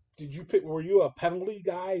were you a penalty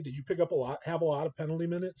guy? Did you have a lot of penalty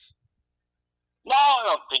minutes? No, I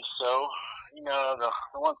don't think so. You know,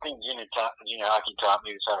 the one thing junior hockey taught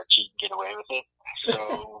me was how to cheat and get away with it.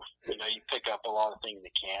 So, you know, you pick up a lot of things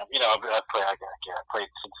at camp. You know, I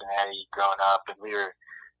played Cincinnati growing up, and we were,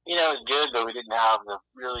 you know, it was good, but we didn't have the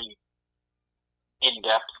really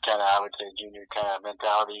in-depth kind of, I would say, junior kind of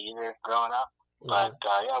mentality either growing up. Mm-hmm. But,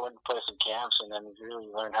 I went to play some camps and then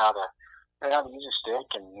really learned how to use a stick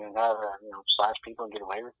and learn how to, you know, slash people and get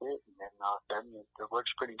away with it. And then all of a sudden it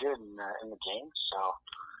works pretty good in the game. So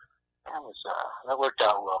that worked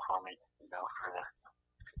out well for me, you know, for the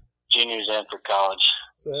juniors and for college.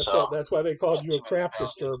 So that's why they called you a crap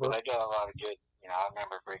disturber. But I got a lot of good, you know, I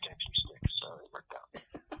remember breaking a few sticks, so it worked out.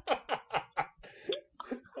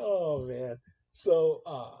 Oh man. So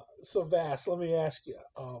Vass, let me ask you.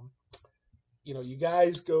 You know, you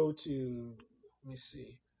guys go to. Let me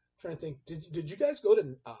see. I'm trying to think. Did you guys go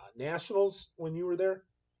to nationals when you were there?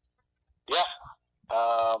 Yeah.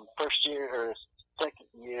 First year or second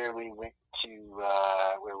year, we went to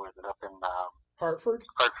where was it? Up in Hartford.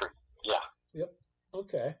 Hartford. Yeah. Yep.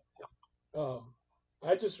 Okay. Yep.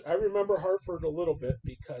 I remember Hartford a little bit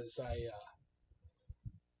because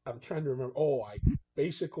I'm trying to remember. Oh, I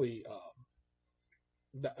basically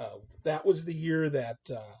that was the year that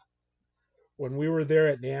when we were there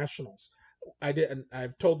at nationals.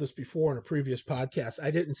 I've told this before in a previous podcast.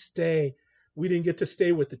 We didn't get to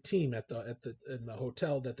stay with the team in the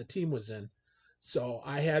hotel that the team was in. So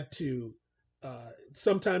I had to,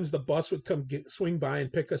 sometimes the bus would swing by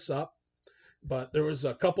and pick us up, but there was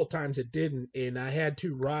a couple times it didn't. And I had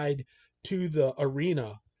to ride to the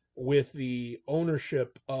arena with the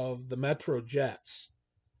ownership of the Metro Jets.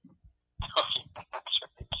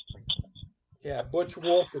 Yeah. Butch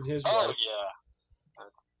Wolf and his wife. Oh yeah.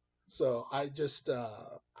 So I just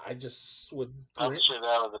would. I'm sure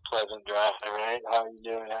that was a pleasant drive, right? How you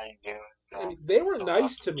doing? I mean, they were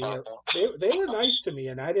nice to me. They were nice to me,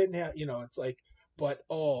 and I didn't have, you know, it's like, but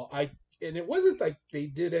and it wasn't like they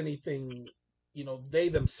did anything, you know, they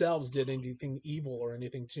themselves did anything evil or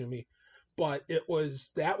anything to me, but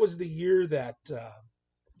that was the year that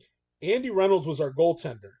Andy Reynolds was our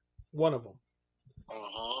goaltender, one of them.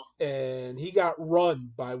 Mm-hmm. And he got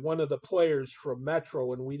run by one of the players from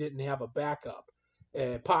Metro, and we didn't have a backup.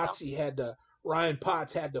 And Ryan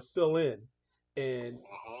Potts had to fill in, and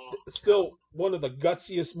still one of the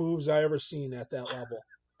gutsiest moves I ever seen at that level.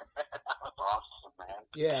 That was awesome, man.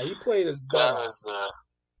 Yeah, he played his butt off. That was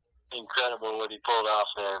incredible what he pulled off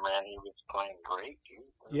there, man. He was playing great, dude.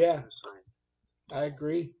 Yeah, I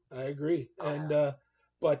agree. And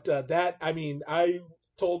but that, I mean,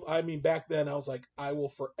 back then I was like, I will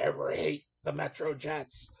forever hate the Metro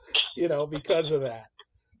Jets, you know, because of that.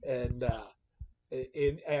 And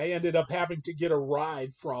I ended up having to get a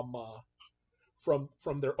ride from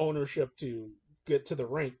their ownership to get to the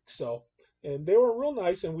rink. So, and they were real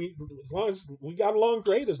nice, and as long as we got along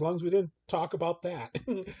great, as long as we didn't talk about that.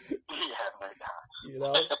 You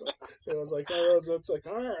know, so it was like, it's like,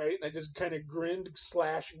 all right. And I just kind of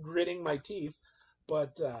gritting my teeth.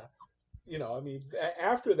 But, you know, I mean,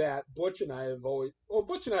 after that, Butch and I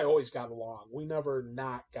always got along. We never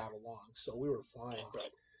not got along, so we were fine.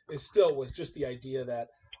 But it still was just the idea that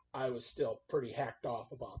I was still pretty hacked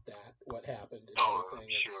off about that, what happened and everything.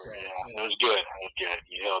 Sure, yeah. You know, it was good.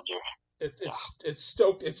 You held your... It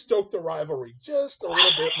stoked the rivalry just a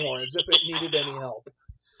little bit more, as if it needed any help.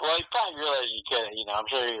 Well, he probably realized you couldn't, you know, I'm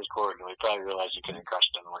sure he was cordial. He probably realized you couldn't crush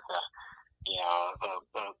him with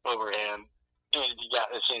overhand. As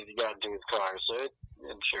soon as he got into his car, so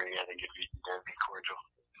I'm sure he had to be cordial.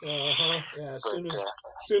 Yeah. As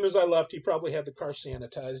soon as I left, he probably had the car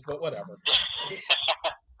sanitized, but whatever.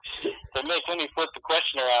 So, Mick, let me flip the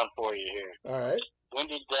question around for you here. All right. When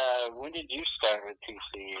when did you start with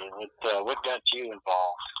TC, and what got you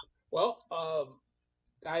involved? Well,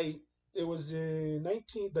 it was in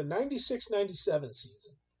the 96-97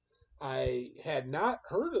 season. I had not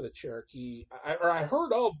heard of the Cherokee, I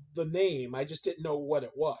heard of the name, I just didn't know what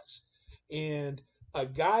it was. And a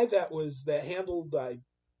guy that handled, I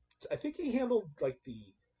think he handled like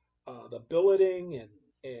the billeting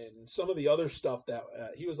and some of the other stuff that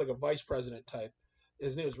he was like a vice president type.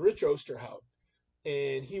 His name was Rich Osterhout,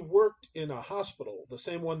 and he worked in a hospital, the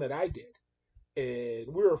same one that I did. And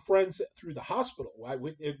we were friends through the hospital.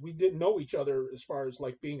 We didn't know each other as far as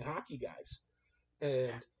like being hockey guys.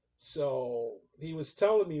 And so he was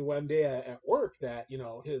telling me one day at work that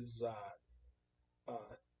his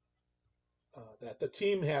that the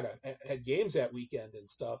team had games that weekend and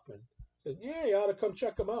stuff, and said, yeah, you ought to come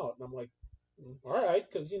check them out. And I'm like, all right,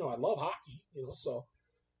 because I love hockey, so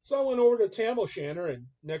I went over to Tam O'Shanter, and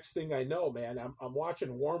next thing I know, man, I'm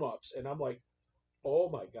watching warm-ups, and I'm like, oh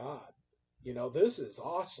my God, this is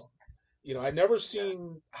awesome. I'd never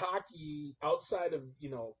seen hockey outside of,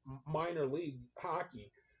 minor league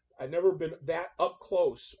hockey. I'd never been that up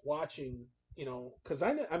close watching, because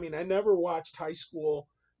I never watched high school,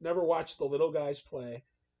 never watched the little guys play.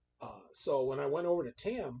 So when I went over to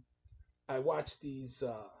Tam, I watched these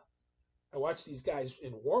guys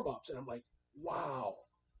in warm-ups, and I'm like, wow,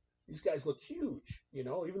 these guys look huge,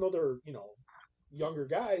 even though they're, younger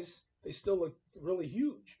guys, they still look really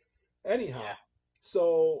huge. Anyhow,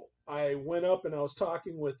 so I went up and I was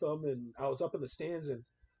talking with them, and I was up in the stands, and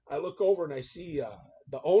I look over and I see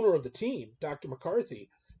the owner of the team, Dr. McCarthy.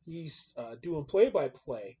 He's doing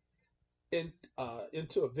play-by-play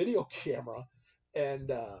into a video camera,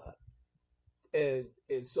 and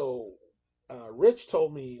so Rich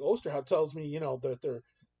told me, Osterhout tells me, that they're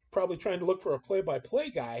probably trying to look for a play-by-play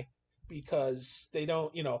guy because they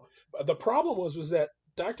don't, the problem was that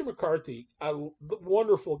Dr. McCarthy, a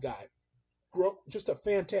wonderful guy, just a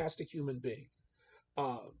fantastic human being.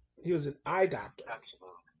 He was an eye doctor.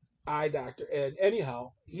 And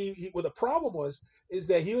anyhow, he well, the problem is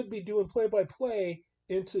that he would be doing play-by-play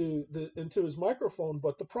into his microphone,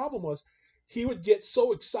 but the problem was he would get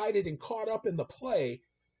so excited and caught up in the play,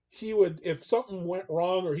 he would, if something went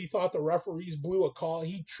wrong or he thought the referees blew a call,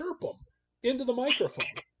 he'd chirp them into the microphone.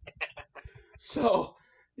 So,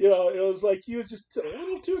 it was like he was just a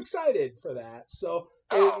little too excited for that. So,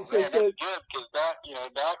 that's good, because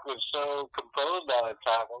Doc was so composed all the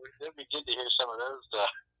time. Well, it'd be good to hear some of those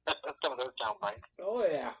sound bites. Oh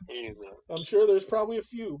yeah, I'm sure there's probably a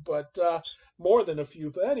few, but more than a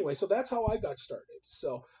few. But anyway, so that's how I got started.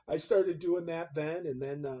 So I started doing that then, and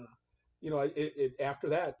then after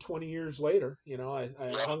that, 20 years later, I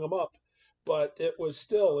hung them up. But it was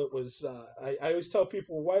I always tell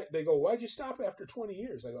people, why they go, why'd you stop after 20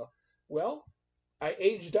 years? I go, well, I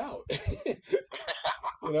aged out. You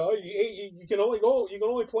can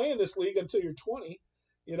only play in this league until you're 20,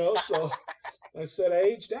 so I said I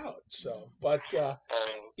aged out. So, but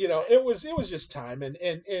it was just time, and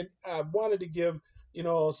I wanted to give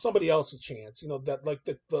somebody else a chance, that like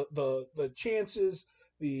the chances,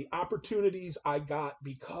 the opportunities I got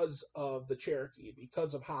because of the Cherokee,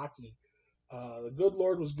 because of hockey. The good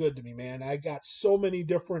Lord was good to me, man. I got so many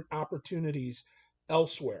different opportunities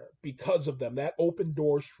elsewhere because of them. That opened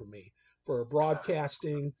doors for me for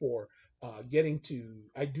broadcasting, for getting to.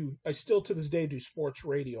 I still to this day do sports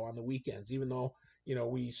radio on the weekends, even though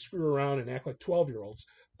we screw around and act like 12-year-olds.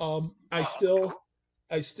 I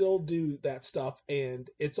still do that stuff, and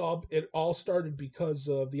it all started because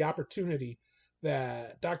of the opportunity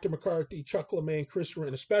that Dr. McCarthy, Chuck LeMay,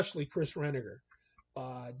 and especially Chris Reniger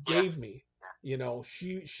gave me.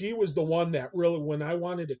 She was the one that really, when I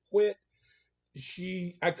wanted to quit,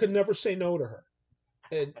 I could never say no to her.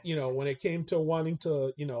 And, when it came to wanting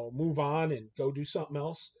to, move on and go do something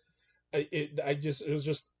else, it was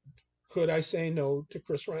just, could I say no to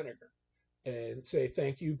Chris Reniger and say,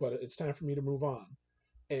 thank you, but it's time for me to move on?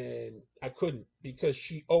 And I couldn't, because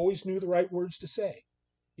she always knew the right words to say.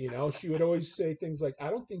 She would always say things like,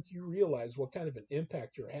 I don't think you realize what kind of an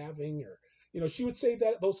impact you're having, or, she would say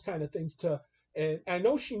those kind of things and I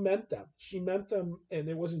know she meant them. She meant them, and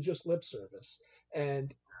it wasn't just lip service.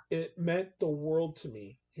 And it meant the world to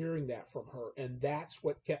me hearing that from her. And that's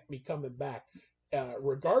what kept me coming back,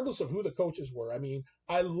 regardless of who the coaches were. I mean,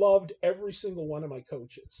 I loved every single one of my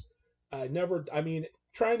coaches.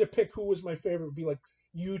 Trying to pick who was my favorite would be like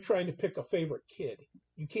you trying to pick a favorite kid.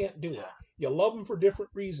 You can't do it. You love them for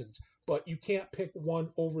different reasons, but you can't pick one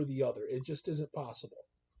over the other. It just isn't possible.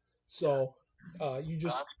 So you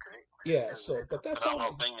just Yeah. So, but that's how.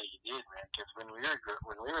 Phenomenal thing that you did, man. Because when we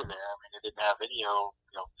were there, I mean, it didn't have video,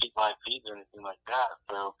 live feeds or anything like that.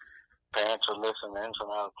 So parents would listen in from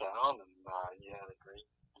out of town, and you had a great,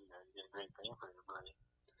 you did a great thing for everybody.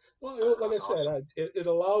 Well, That like I was said, awesome. it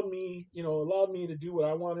allowed me, allowed me to do what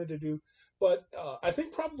I wanted to do. But I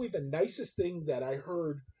think probably the nicest thing that I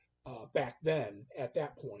heard back then, at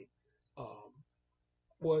that point, um,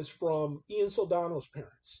 was from Ian Soldano's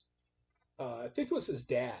parents. I think it was his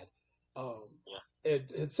dad. Um, Yeah.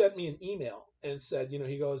 had sent me an email and said,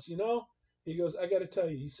 he goes, I got to tell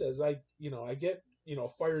you, he says, I get,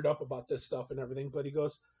 fired up about this stuff and everything, but he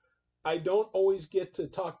goes, I don't always get to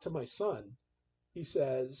talk to my son, he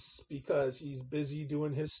says, because he's busy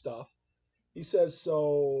doing his stuff. He says,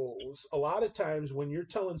 so a lot of times when you're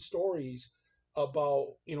telling stories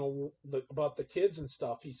about, about the kids and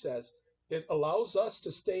stuff, he says, it allows us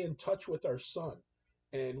to stay in touch with our son.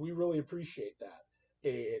 And we really appreciate that.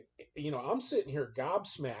 And, I'm sitting here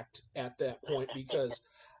gobsmacked at that point because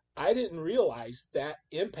I didn't realize that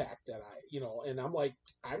impact that and I'm like,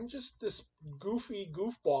 I'm just this goofy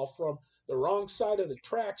goofball from the wrong side of the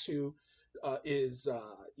tracks who I'm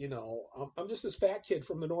just this fat kid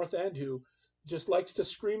from the North End who just likes to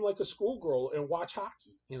scream like a schoolgirl and watch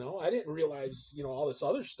hockey. I didn't realize, all this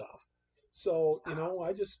other stuff. So,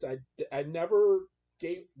 I never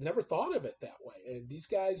thought of it that way. And these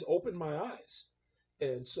guys opened my eyes.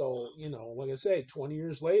 And so, like I say, 20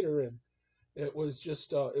 years later, and it was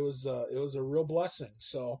just it was a real blessing.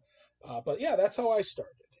 So, but yeah, that's how I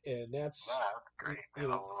started, and Wow, that's great.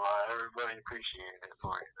 Everybody appreciated it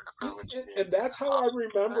for what you did. and that's how I Awesome.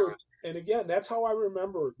 remembered. And again, that's how I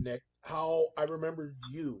remembered, Nick. How I remembered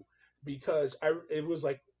you, because it was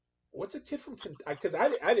like, what's a kid from Kentucky? Because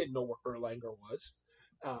I didn't know where Erlanger was.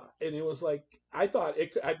 And it was like, I thought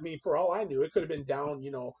it could, I mean, for all I knew, it could have been down,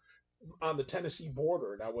 on the Tennessee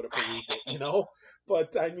border, and I would have believed it.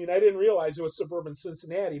 But I mean, I didn't realize it was suburban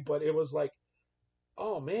Cincinnati, but it was like,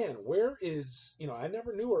 oh man, where is, I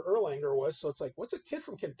never knew where Erlanger was. So it's like, what's a kid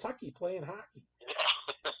from Kentucky playing hockey?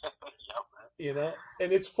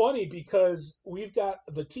 And it's funny because we've got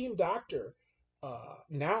the team doctor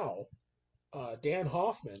now, Dan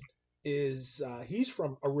Hoffman, he's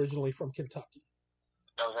originally from Kentucky.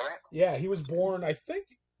 Oh, is that right? Yeah, he was born, I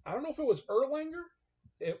don't know if it was Erlanger.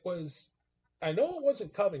 I know it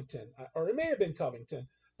wasn't Covington, or it may have been Covington,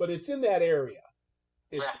 but it's in that area.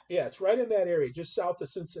 It's right in that area, just south of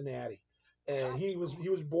Cincinnati. And he was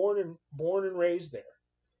born and raised there.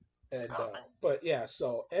 And but yeah,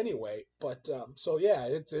 so anyway, but so yeah,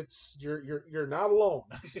 it's you're not alone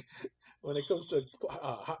when it comes to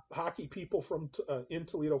hockey people from in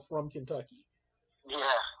Toledo from Kentucky. Yeah,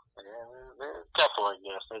 there's a couple, I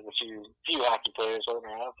guess. There's a few hockey players over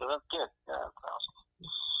around, so that's good. Yeah, that's awesome.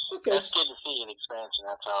 Okay. That's good to see an expansion.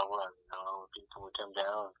 That's how it was. People would come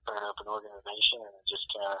down and start up an organization, and it just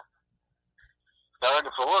kind of started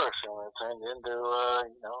to flourish, and it turned into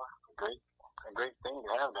a great thing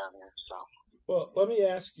to have down here. So. Well, let me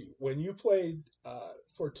ask you: when you played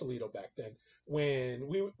for Toledo back then, when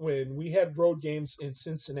we had road games in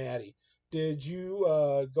Cincinnati, did you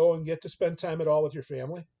go and get to spend time at all with your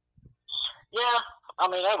family? Yeah,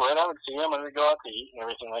 I mean, I would see them, and we'd go out to eat and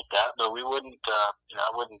everything like that. But we wouldn't,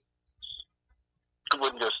 I wouldn't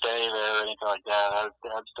go stay there or anything like that.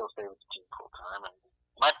 I'd still stay with the team full time. And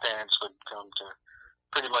my parents would come to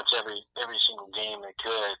pretty much every single game they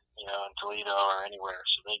could, in Toledo or anywhere.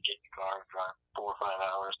 So they'd get in the car and drive 4 or 5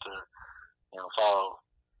 hours to, follow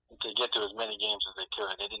to get to as many games as they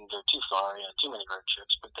could. They didn't go too far, too many road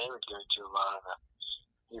trips, but they would go to a lot of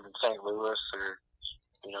even St. Louis or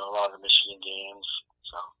a lot of the Michigan games.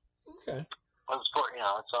 So okay, I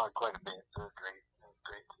saw it quite a bit. So it was great. It was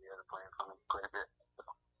great to be able to play for them quite a bit. So.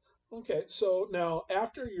 Okay, so now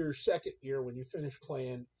after your second year, when you finished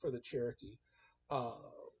playing for the Cherokee,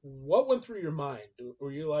 what went through your mind?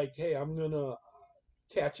 Were you like, hey, I'm gonna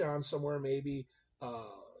catch on somewhere maybe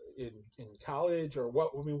in college, or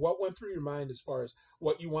what? I mean, what went through your mind as far as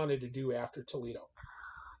what you wanted to do after Toledo?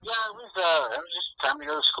 Yeah, it was just time to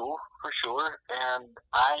go to school for sure, and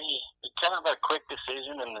it kind of a quick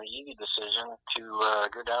decision and an easy decision to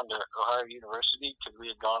go down to Ohio University because we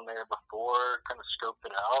had gone there before, kind of scoped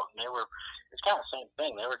it out, and it's kind of the same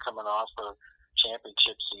thing. They were coming off of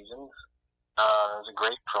championship seasons. It was a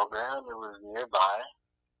great program. It was nearby,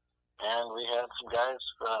 and we had some guys,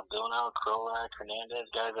 Bill and Al Krolak, Hernandez,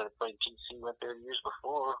 guys that had played PC, went there years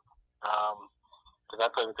before. Because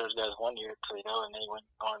I played with those guys 1 year at Toledo, and they went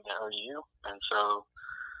on to OU, and so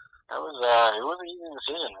it was an easy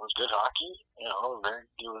decision. It was good hockey, and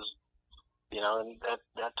at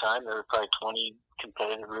that time there were probably 20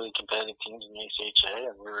 really competitive teams in the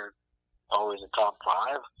ACHA, and we were always a top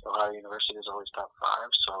 5. Ohio University was always top 5.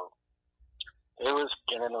 So it was,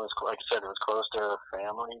 and then it was, like I said, it was close to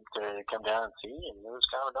family to come down and see, and it was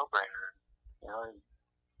kind of a no-brainer. You know,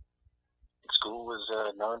 school was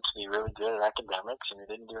known to be really good at academics, and they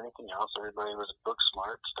didn't do anything else. Everybody was book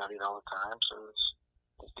smart, studied all the time, so it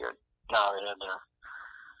was good. No, they had their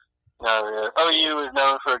OU was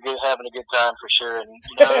known for having a good time for sure, and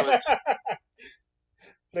you know it was,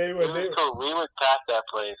 they would. cool. We would pack that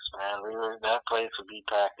place, man. That place would be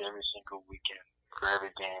packed every single weekend for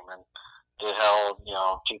every game, and it held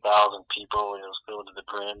 2,000 people. It was filled to the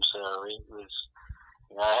brim, so it was.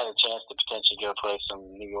 I had a chance to potentially go play some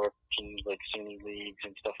New York teams like SUNY leagues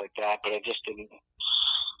and stuff like that, but it just didn't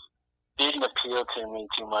appeal to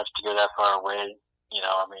me too much to go that far away.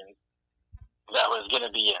 I mean, that was going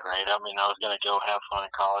to be it, right? I mean, I was going to go have fun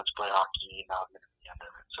in college, play hockey, and that was going to be the end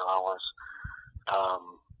of it. So I was,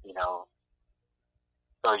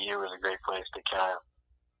 OU was a great place to kind of,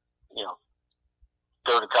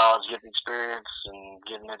 go to college, get the experience, and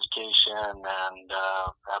get an education, and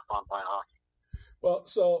have fun playing hockey. Well,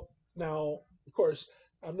 so now, of course,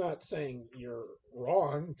 I'm not saying you're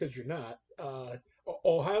wrong because you're not.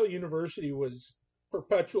 Ohio University was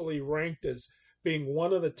perpetually ranked as being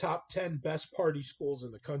one of the top 10 best party schools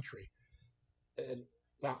in the country. And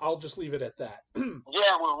now I'll just leave it at that.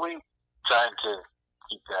 Yeah, well, we tried to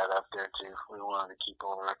keep that up there too. We wanted to keep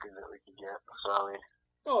all the records that we could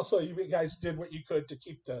get. So you guys did what you could to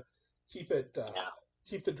keep the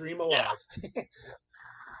dream alive.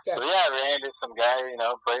 Yeah. So yeah, I ran into some guy,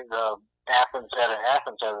 played Athens had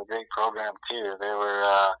a great program too. They were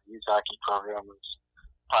youth hockey program was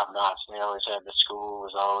top notch. They always had the school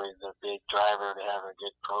was always a big driver to have a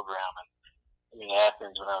good program. And I mean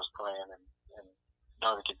Athens when I was playing and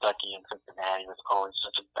Northern Kentucky and Cincinnati was always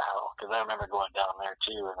such a battle because I remember going down there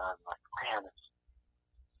too, and I was like, man,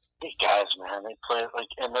 these guys, man, they play like,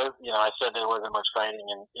 and those, I said there wasn't much fighting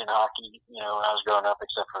in hockey, when I was growing up,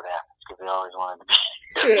 except for that, because they always wanted to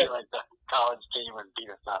be like the college team and beat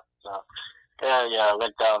us up. So, yeah, I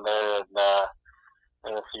went down there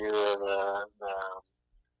and a few of the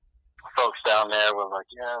folks down there were like,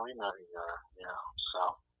 yeah, we know who you are, so,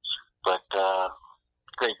 but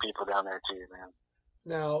great people down there too, man.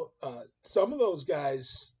 Now, some of those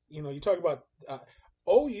guys, you talk about.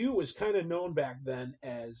 OU was kind of known back then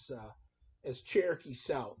as Cherokee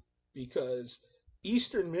South because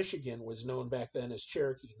Eastern Michigan was known back then as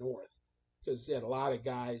Cherokee North because they had a lot of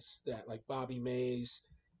guys that like Bobby Mays,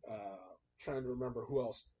 trying to remember who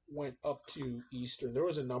else went up to Eastern. There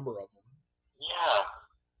was a number of them. Yeah,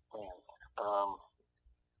 man.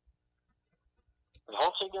 The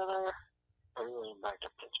whole together, I really back to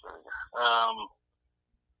Pittsburgh.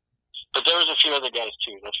 But there was a few other guys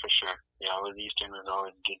too, that's for sure. With Eastern was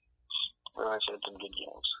always good. We always had some good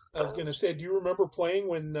games. I was gonna say, do you remember playing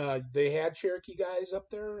when they had Cherokee guys up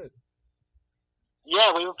there?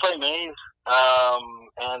 Yeah, we would play Mays.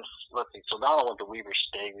 And let's see, so Donald went to Weber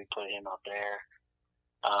State. We played him up there.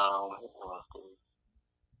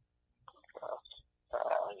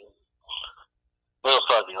 Little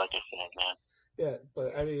fuzzy, like I said, man. Yeah,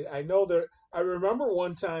 but I mean, I know there. I remember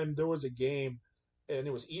one time there was a game. And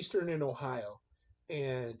it was Eastern and Ohio,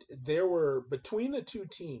 and there were between the two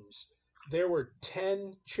teams, there were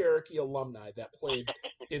 10 Cherokee alumni that played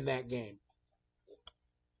in that game.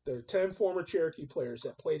 There were 10 former Cherokee players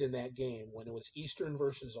that played in that game when it was Eastern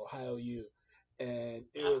versus Ohio U, and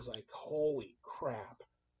it was like, holy crap,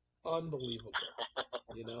 unbelievable,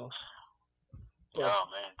 But, oh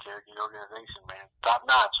man, Cherokee organization, man, top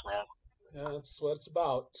notch, man. Yeah, that's what it's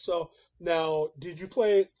about. So now, did you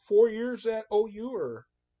play 4 years at OU or?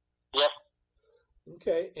 Yep.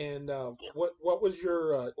 Okay, and what was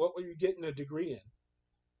your what were you getting a degree in?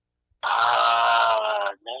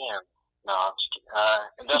 Man, no, I'm just kidding.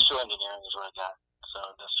 Industrial engineering is what I got. So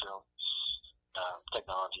industrial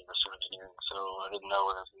technology, industrial engineering. So I didn't know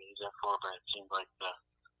what I was going to use that for, but it seemed like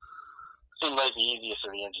the easiest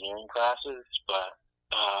of the engineering classes, but.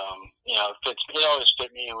 It always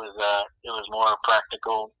fit me. It was more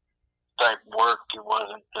practical type work. It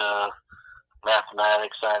wasn't the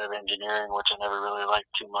mathematics side of engineering, which I never really liked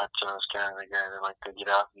too much. So I was kind of the guy that liked to get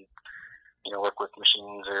out and work with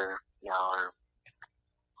machines or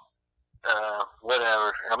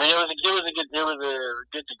whatever. I mean, it was a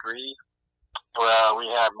good degree. We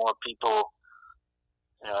had more people.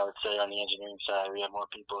 I would say on the engineering side, we had more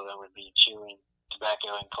people that would be chewing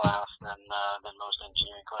tobacco in class than most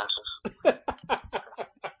engineering classes.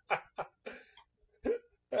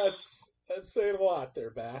 That's saying a lot there,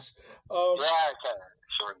 Bass. Yeah, I kind of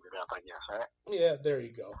shortened it up, I guess, right? Yeah, there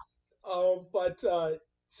you go.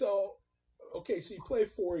 So you play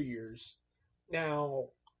 4 years. Now,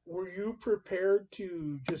 were you prepared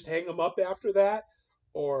to just hang them up after that,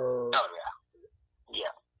 or? Oh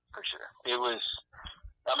yeah, for sure. It was.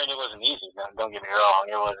 I mean, it wasn't easy. Don't get me wrong.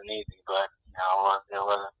 It wasn't easy, but it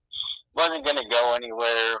wasn't going to go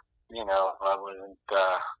anywhere. I wasn't.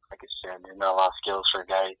 Like I said, there's not a lot of skills for a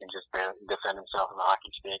guy who can just defend himself with a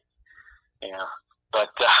hockey stick.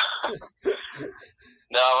 But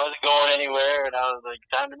no, I wasn't going anywhere, and I was like,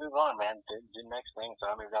 time to move on, man. Do the next thing. So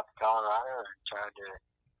I moved out to Colorado and tried to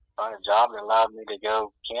find a job that allowed me to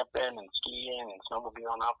go camping and skiing and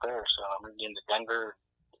snowmobiling out there. So I moved into Denver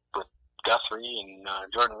with Guthrie and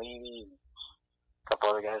Jordan Levy and a couple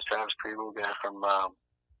other guys, Travis Kriebel, guy from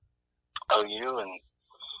OU, and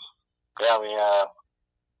yeah, we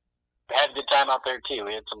had a good time out there too.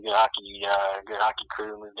 We had some good hockey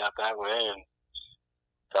crew moved out that way, and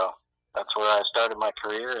so that's where I started my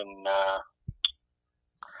career, and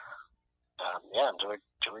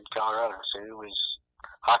enjoyed Colorado. So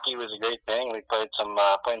hockey was a great thing. We played some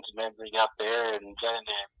men's league out there, and got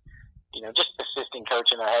into just assistant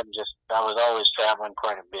coaching. I was always traveling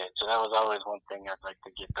quite a bit, so that was always one thing I'd like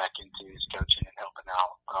to get back into is coaching and helping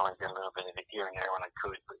out. I always did a little bit of it here and there when I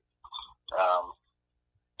could, but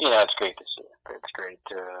it's great to see. It's great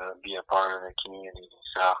to be a part of the community.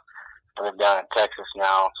 So I live down in Texas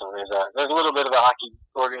now, so there's a little bit of a hockey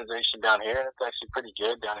organization down here, and it's actually pretty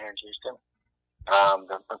good down here in Houston.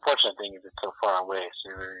 The unfortunate thing is it's so far away, so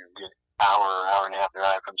you're a good hour and a half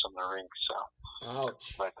drive from some of the rinks. So,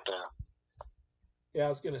 Ouch. But yeah, I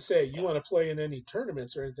was gonna say, you want to play in any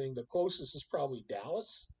tournaments or anything? The closest is probably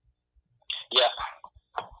Dallas.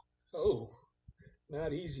 Yeah. Oh,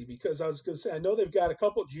 not easy, because I was gonna say I know they've got a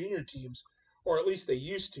couple junior teams, or at least they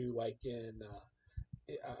used to, like in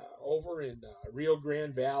over in Rio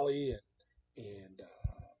Grande Valley and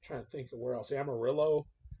trying to think of where else, Amarillo,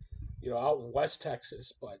 out in West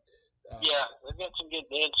Texas. But yeah, they had some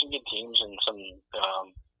good teams and some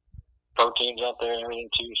pro teams out there and everything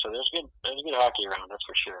too. So there's good hockey around, that's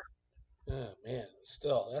for sure. Oh man,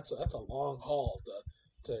 still that's a long haul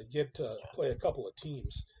to get to play a couple of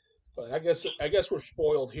teams. But I guess we're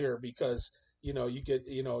spoiled here because you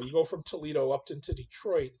go from Toledo up into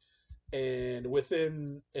Detroit, and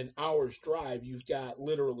within an hour's drive you've got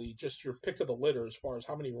literally just your pick of the litter as far as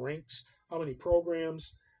how many rinks, how many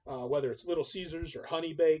programs, whether it's Little Caesars or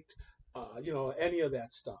Honey Baked, any of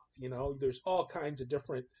that stuff. There's all kinds of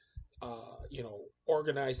different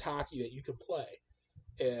organized hockey that you can play,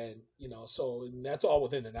 and and that's all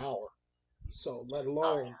within an hour. So let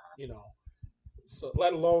alone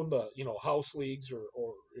the house leagues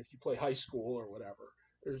or if you play high school or whatever,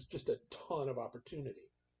 there's just a ton of opportunity.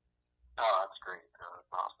 Oh, that's great.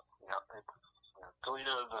 That's awesome.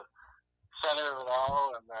 Toledo is the center of it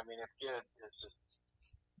all, and I mean it's good.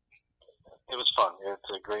 It was fun.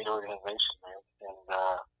 It's a great organization, man, and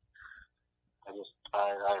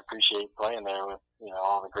I appreciate playing there with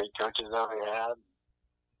all the great coaches that we had.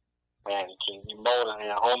 Man, you molded.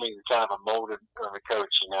 Homie is kind of a molded of a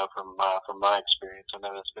coach, from my experience. I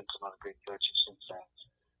know there's been some other great coaches since then.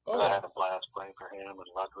 But I had a blast playing for him and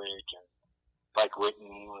Ludwig, and Mike Whitten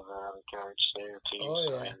was the coach there too.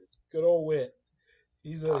 Oh yeah, so, good old Whit.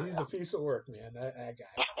 He's a piece of work, man. That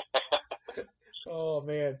guy. Oh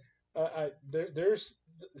man, there's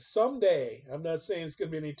someday. I'm not saying it's going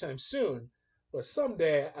to be anytime soon, but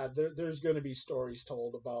someday there's going to be stories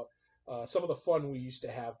told about some of the fun we used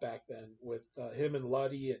to have back then with him and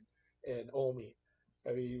Luddy and Omi.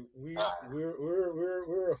 I mean,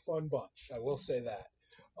 we're a fun bunch. I will say that.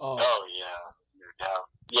 Oh yeah, no doubt.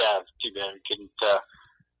 Yeah, it's too bad we couldn't.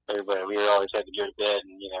 Everybody, we always had to go to bed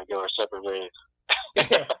and go our separate ways.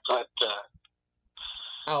 But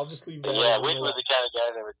I'll just leave that. Yeah, Whit was the kind of guy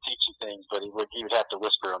that would teach you things, but he would have to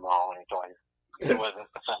whisper them all when he told you. It wasn't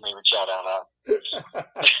something he would shout out.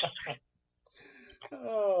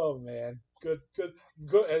 Oh man, good.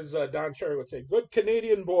 As Don Cherry would say, good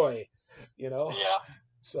Canadian boy. Yeah.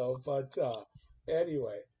 So, but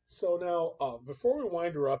anyway, so now before we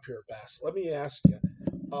wind her up here, Bass, let me ask you,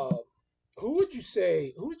 who would you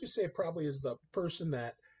say probably is the person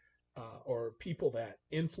that or people that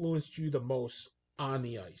influenced you the most on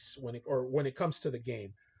the ice when it comes to the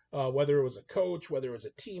game, whether it was a coach, whether it was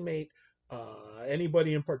a teammate,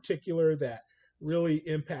 anybody in particular that really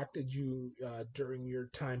impacted you during your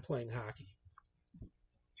time playing hockey?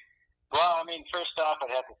 Well, I mean, first off,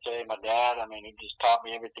 I'd have to say my dad. I mean, he just taught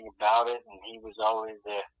me everything about it, and he was always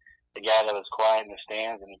the guy that was quiet in the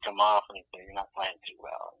stands, and he'd come off and he'd say, "You're not playing too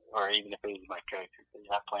well," or even if he was my coach, he'd say,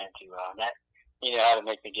 "You're not playing too well." And that, how to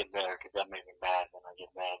make me get better, because that made me mad. When I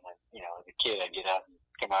get mad, and as a kid, I'd get out and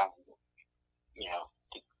come out and,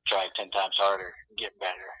 try 10 times harder, and get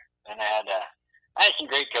better. And I had I had some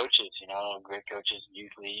great coaches, great coaches,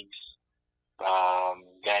 youth leagues.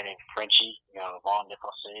 Guy named Frenchie, Vaughn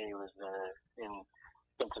Nicholson, who was in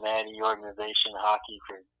Cincinnati organization hockey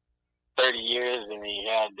for 30 years, and he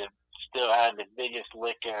still had the biggest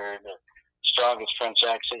lick or the strongest French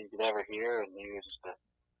accent you could ever hear, and he was just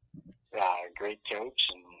a great coach.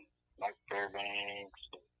 And Mike Fairbanks,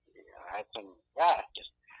 I had some,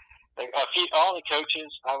 just like all the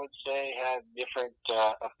coaches, I would say, had different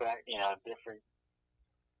effect, different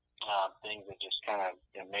things that just kind of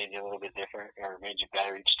made you a little bit different or made you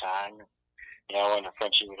better each time. And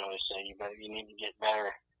Frenchie would always say, you need to get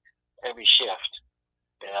better every shift.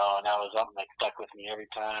 And that was something that stuck with me every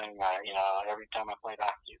time. Every time I played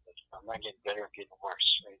hockey, I'm not getting better, I'm getting worse.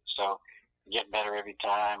 Right? So get better every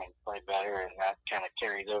time and play better, and that kind of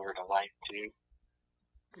carries over to life too.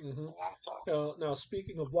 Mm-hmm. Now,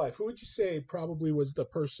 speaking of life, who would you say probably was the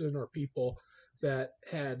person or people that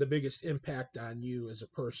had the biggest impact on you as a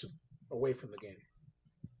person away from the game?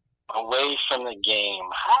 Away from the game,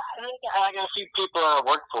 I got a few people I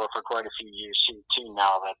worked for quite a few years too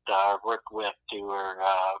now that I've worked with who are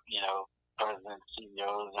presidents,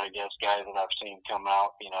 CEOs, I guess, guys that I've seen come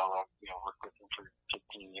out. I've worked with them for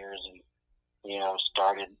 15 years and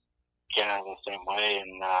started kind of the same way.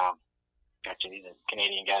 And actually, the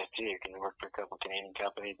Canadian guys too. Because I work for a couple of Canadian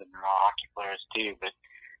companies and they're all hockey players too. But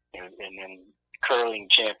and then curling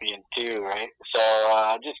champion too, right? So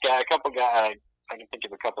just got a couple guys. I can think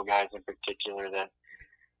of a couple guys in particular that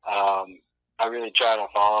I really try to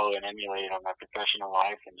follow and emulate on my professional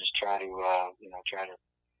life, and just try to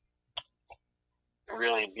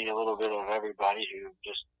really be a little bit of everybody. Who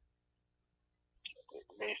just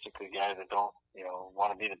basically guys that don't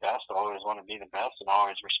want to be the best, always want to be the best, and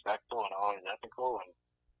always respectful and always ethical, and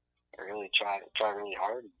I really try really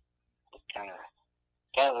hard. Kind of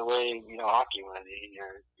the way hockey was.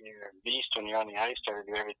 You're a beast when you're on the ice. Try to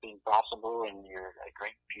do everything possible, and you're a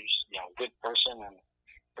great piece, good person and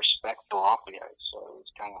respectful off the ice. So it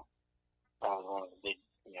was that was one of the big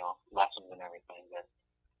lessons and everything. That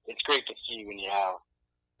it's great to see when you have,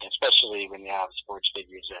 especially when you have sports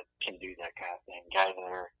figures that can do that kind of thing. Guys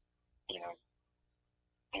that are you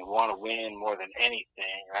want to win more than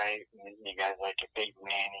anything, right? You guys like Peyton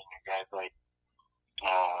Manning, you guys like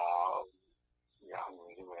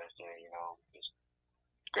who would I say, just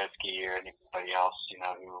Gretzky or anybody else,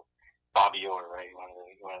 who Bobby Orr, right?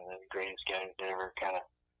 One of the greatest guys that ever kind of,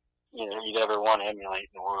 you'd ever want to emulate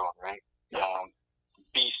in the world, right?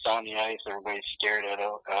 Beast on the ice, everybody's scared of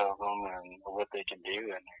them and what they can do, and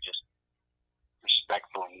they're just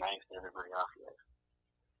respectful and nice to everybody off the ice.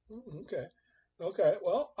 Okay.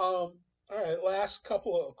 Well, all right. Last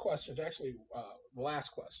couple of questions. Actually, the last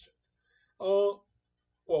question.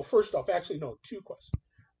 Well, first off, actually, no, two questions.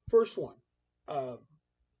 First one,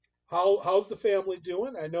 how's the family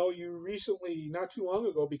doing? I know you recently, not too long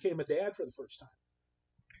ago, became a dad for the first time.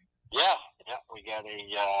 Yeah, we got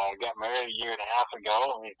married a year and a half ago.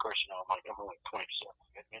 I mean, of course, I'm only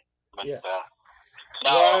 27, but yeah.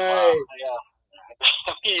 No, right.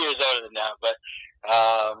 A few years older than that, but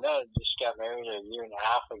no, just got married a year and a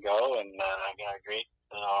half ago, and I got a great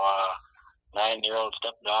 9-year-old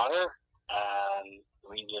stepdaughter, and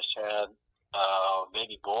we just had a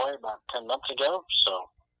baby boy about 10 months ago. So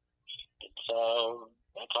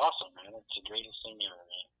that's awesome, man. It's the greatest thing ever,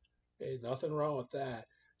 man. Hey, nothing wrong with that.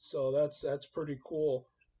 So that's pretty cool.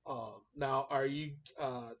 Now, are you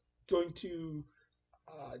going to?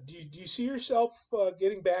 Do you see yourself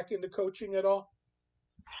getting back into coaching at all?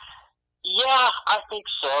 Yeah, I think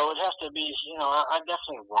so. It has to be. I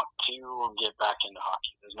definitely want to get back into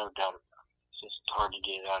hockey. There's no doubt about it. It's just hard to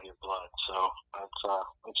get it out of your blood. So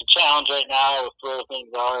it's a challenge right now with where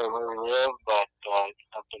things are and where we live. But it's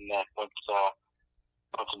something that once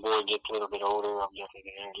the boy gets a little bit older, I'm definitely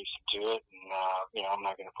going to introduce him to it. And I'm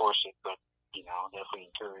not going to force it, but I'll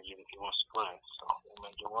definitely encourage him if he wants to play. So we'll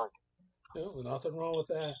make it work. Nothing wrong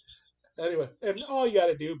with that. Anyway, and all you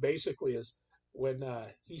got to do basically is when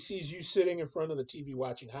he sees you sitting in front of the TV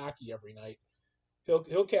watching hockey every night,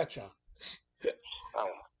 he'll catch on.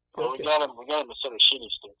 Well, we got him a set of shitty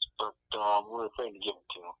sticks, but we're afraid to give them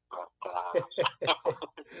to him. But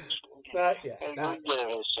not yet.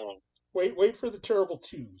 Wait for the terrible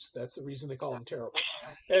twos. That's the reason they call them terrible.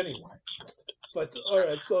 Anyway, but all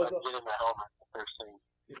right. So get him a helmet first thing.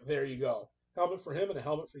 There you go. Helmet for him and a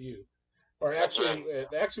helmet for you. Or actually,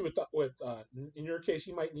 with in your case,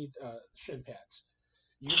 you might need shin pads.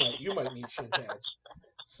 You might need shin pads.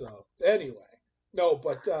 So anyway, no.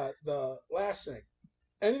 But the last thing,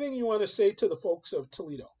 anything you want to say to the folks of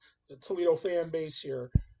Toledo, the Toledo fan base here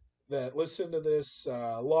that listen to this,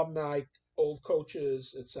 alumni, old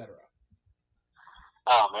coaches, etc.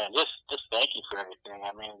 Oh man, just thank you for everything.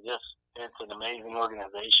 I mean, it's an amazing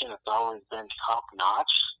organization. It's always been top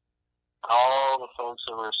notch. All the folks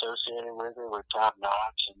that were associated with it were top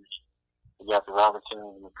notch, and you got the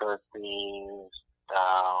Robertsons, McCarthy's,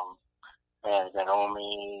 man, you got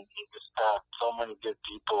Omi. You just got so many good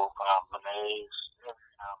people. Monet's.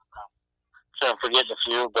 So I'm forgetting a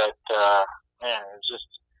few, but man, it's just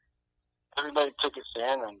everybody took us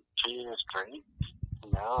in and treated us great.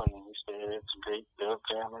 And we stayed at some great Bill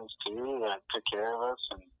families too that took care of us,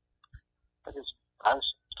 and I just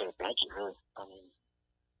say thank you, really. I mean,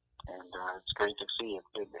 and it's great to see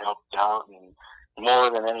it helped out, and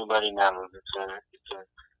more than anybody knows, it's a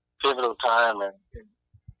pivotal time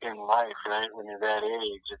in life, right? When you're that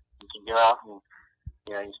age, you can go out and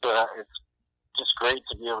you still have, it's just great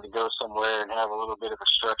to be able to go somewhere and have a little bit of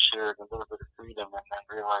a structure and a little bit of freedom, and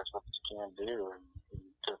then realize what you can do and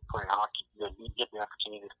to play hockey. You get the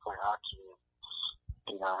opportunity to play hockey,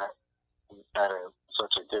 and at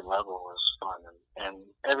such a good level was fun, and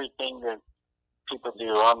everything that people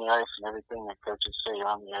do on the ice and everything that coaches say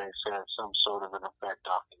on the ice has some sort of an effect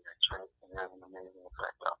off the ice, right? And they have an amazing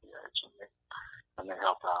effect off the ice, and they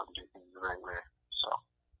help out and do things the right way. So,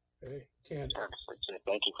 hey, can't. I just like to say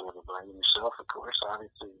thank you for everybody and yourself, of course.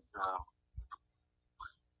 Obviously,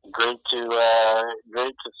 great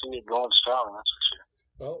to see it going strong. That's for sure.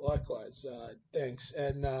 Well, likewise. Thanks.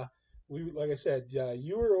 And like I said,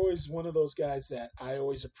 you were always one of those guys that I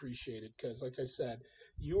always appreciated because, like I said,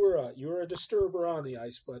 you were a disturber on the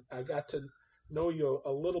ice, but I got to know you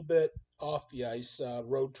a little bit off the ice,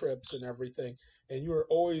 road trips and everything. And you were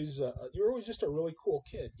always just a really cool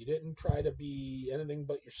kid. You didn't try to be anything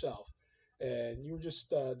but yourself, and you were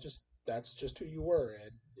just that's just who you were.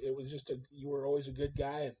 And it was you were always a good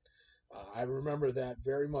guy, and I remember that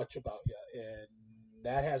very much about you, and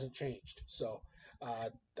that hasn't changed. So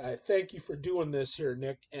I thank you for doing this here,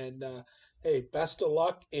 Nick. And hey, best of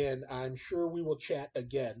luck. And I'm sure we will chat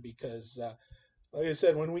again because, like I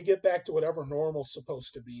said, when we get back to whatever normal's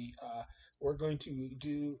supposed to be, we're going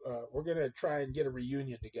to we're going to try and get a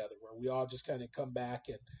reunion together where we all just kind of come back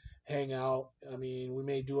and hang out. I mean, we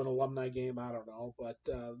may do an alumni game. I don't know. But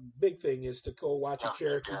big thing is to go watch a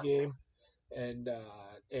Cherokee game and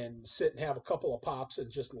sit and have a couple of pops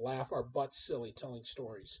and just laugh our butts silly telling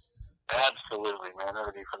stories. Absolutely, man. That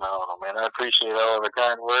would be phenomenal, man. I appreciate all of the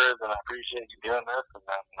kind words, and I appreciate you doing this. And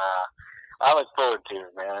then I look forward to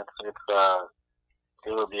it, man.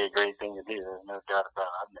 It will be a great thing to do. There's no doubt about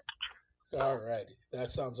it. All righty. That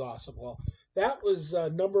sounds awesome. Well, that was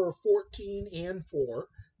number 14 and 4,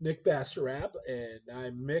 Nick Bassarab, and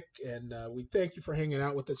I'm Mick, and we thank you for hanging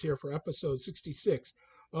out with us here for episode 66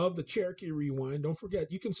 of the Cherokee Rewind. Don't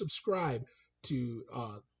forget, you can subscribe to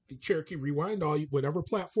the Cherokee Rewind, whatever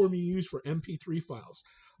platform you use for MP3 files.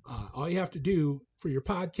 All you have to do for your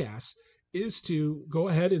podcast is to go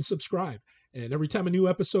ahead and subscribe. And every time a new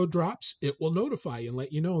episode drops, it will notify you and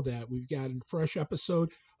let you know that we've got a fresh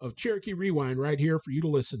episode of Cherokee Rewind right here for you to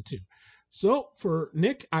listen to. So for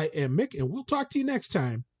Nick, I am Mick, and we'll talk to you next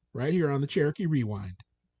time right here on the Cherokee Rewind.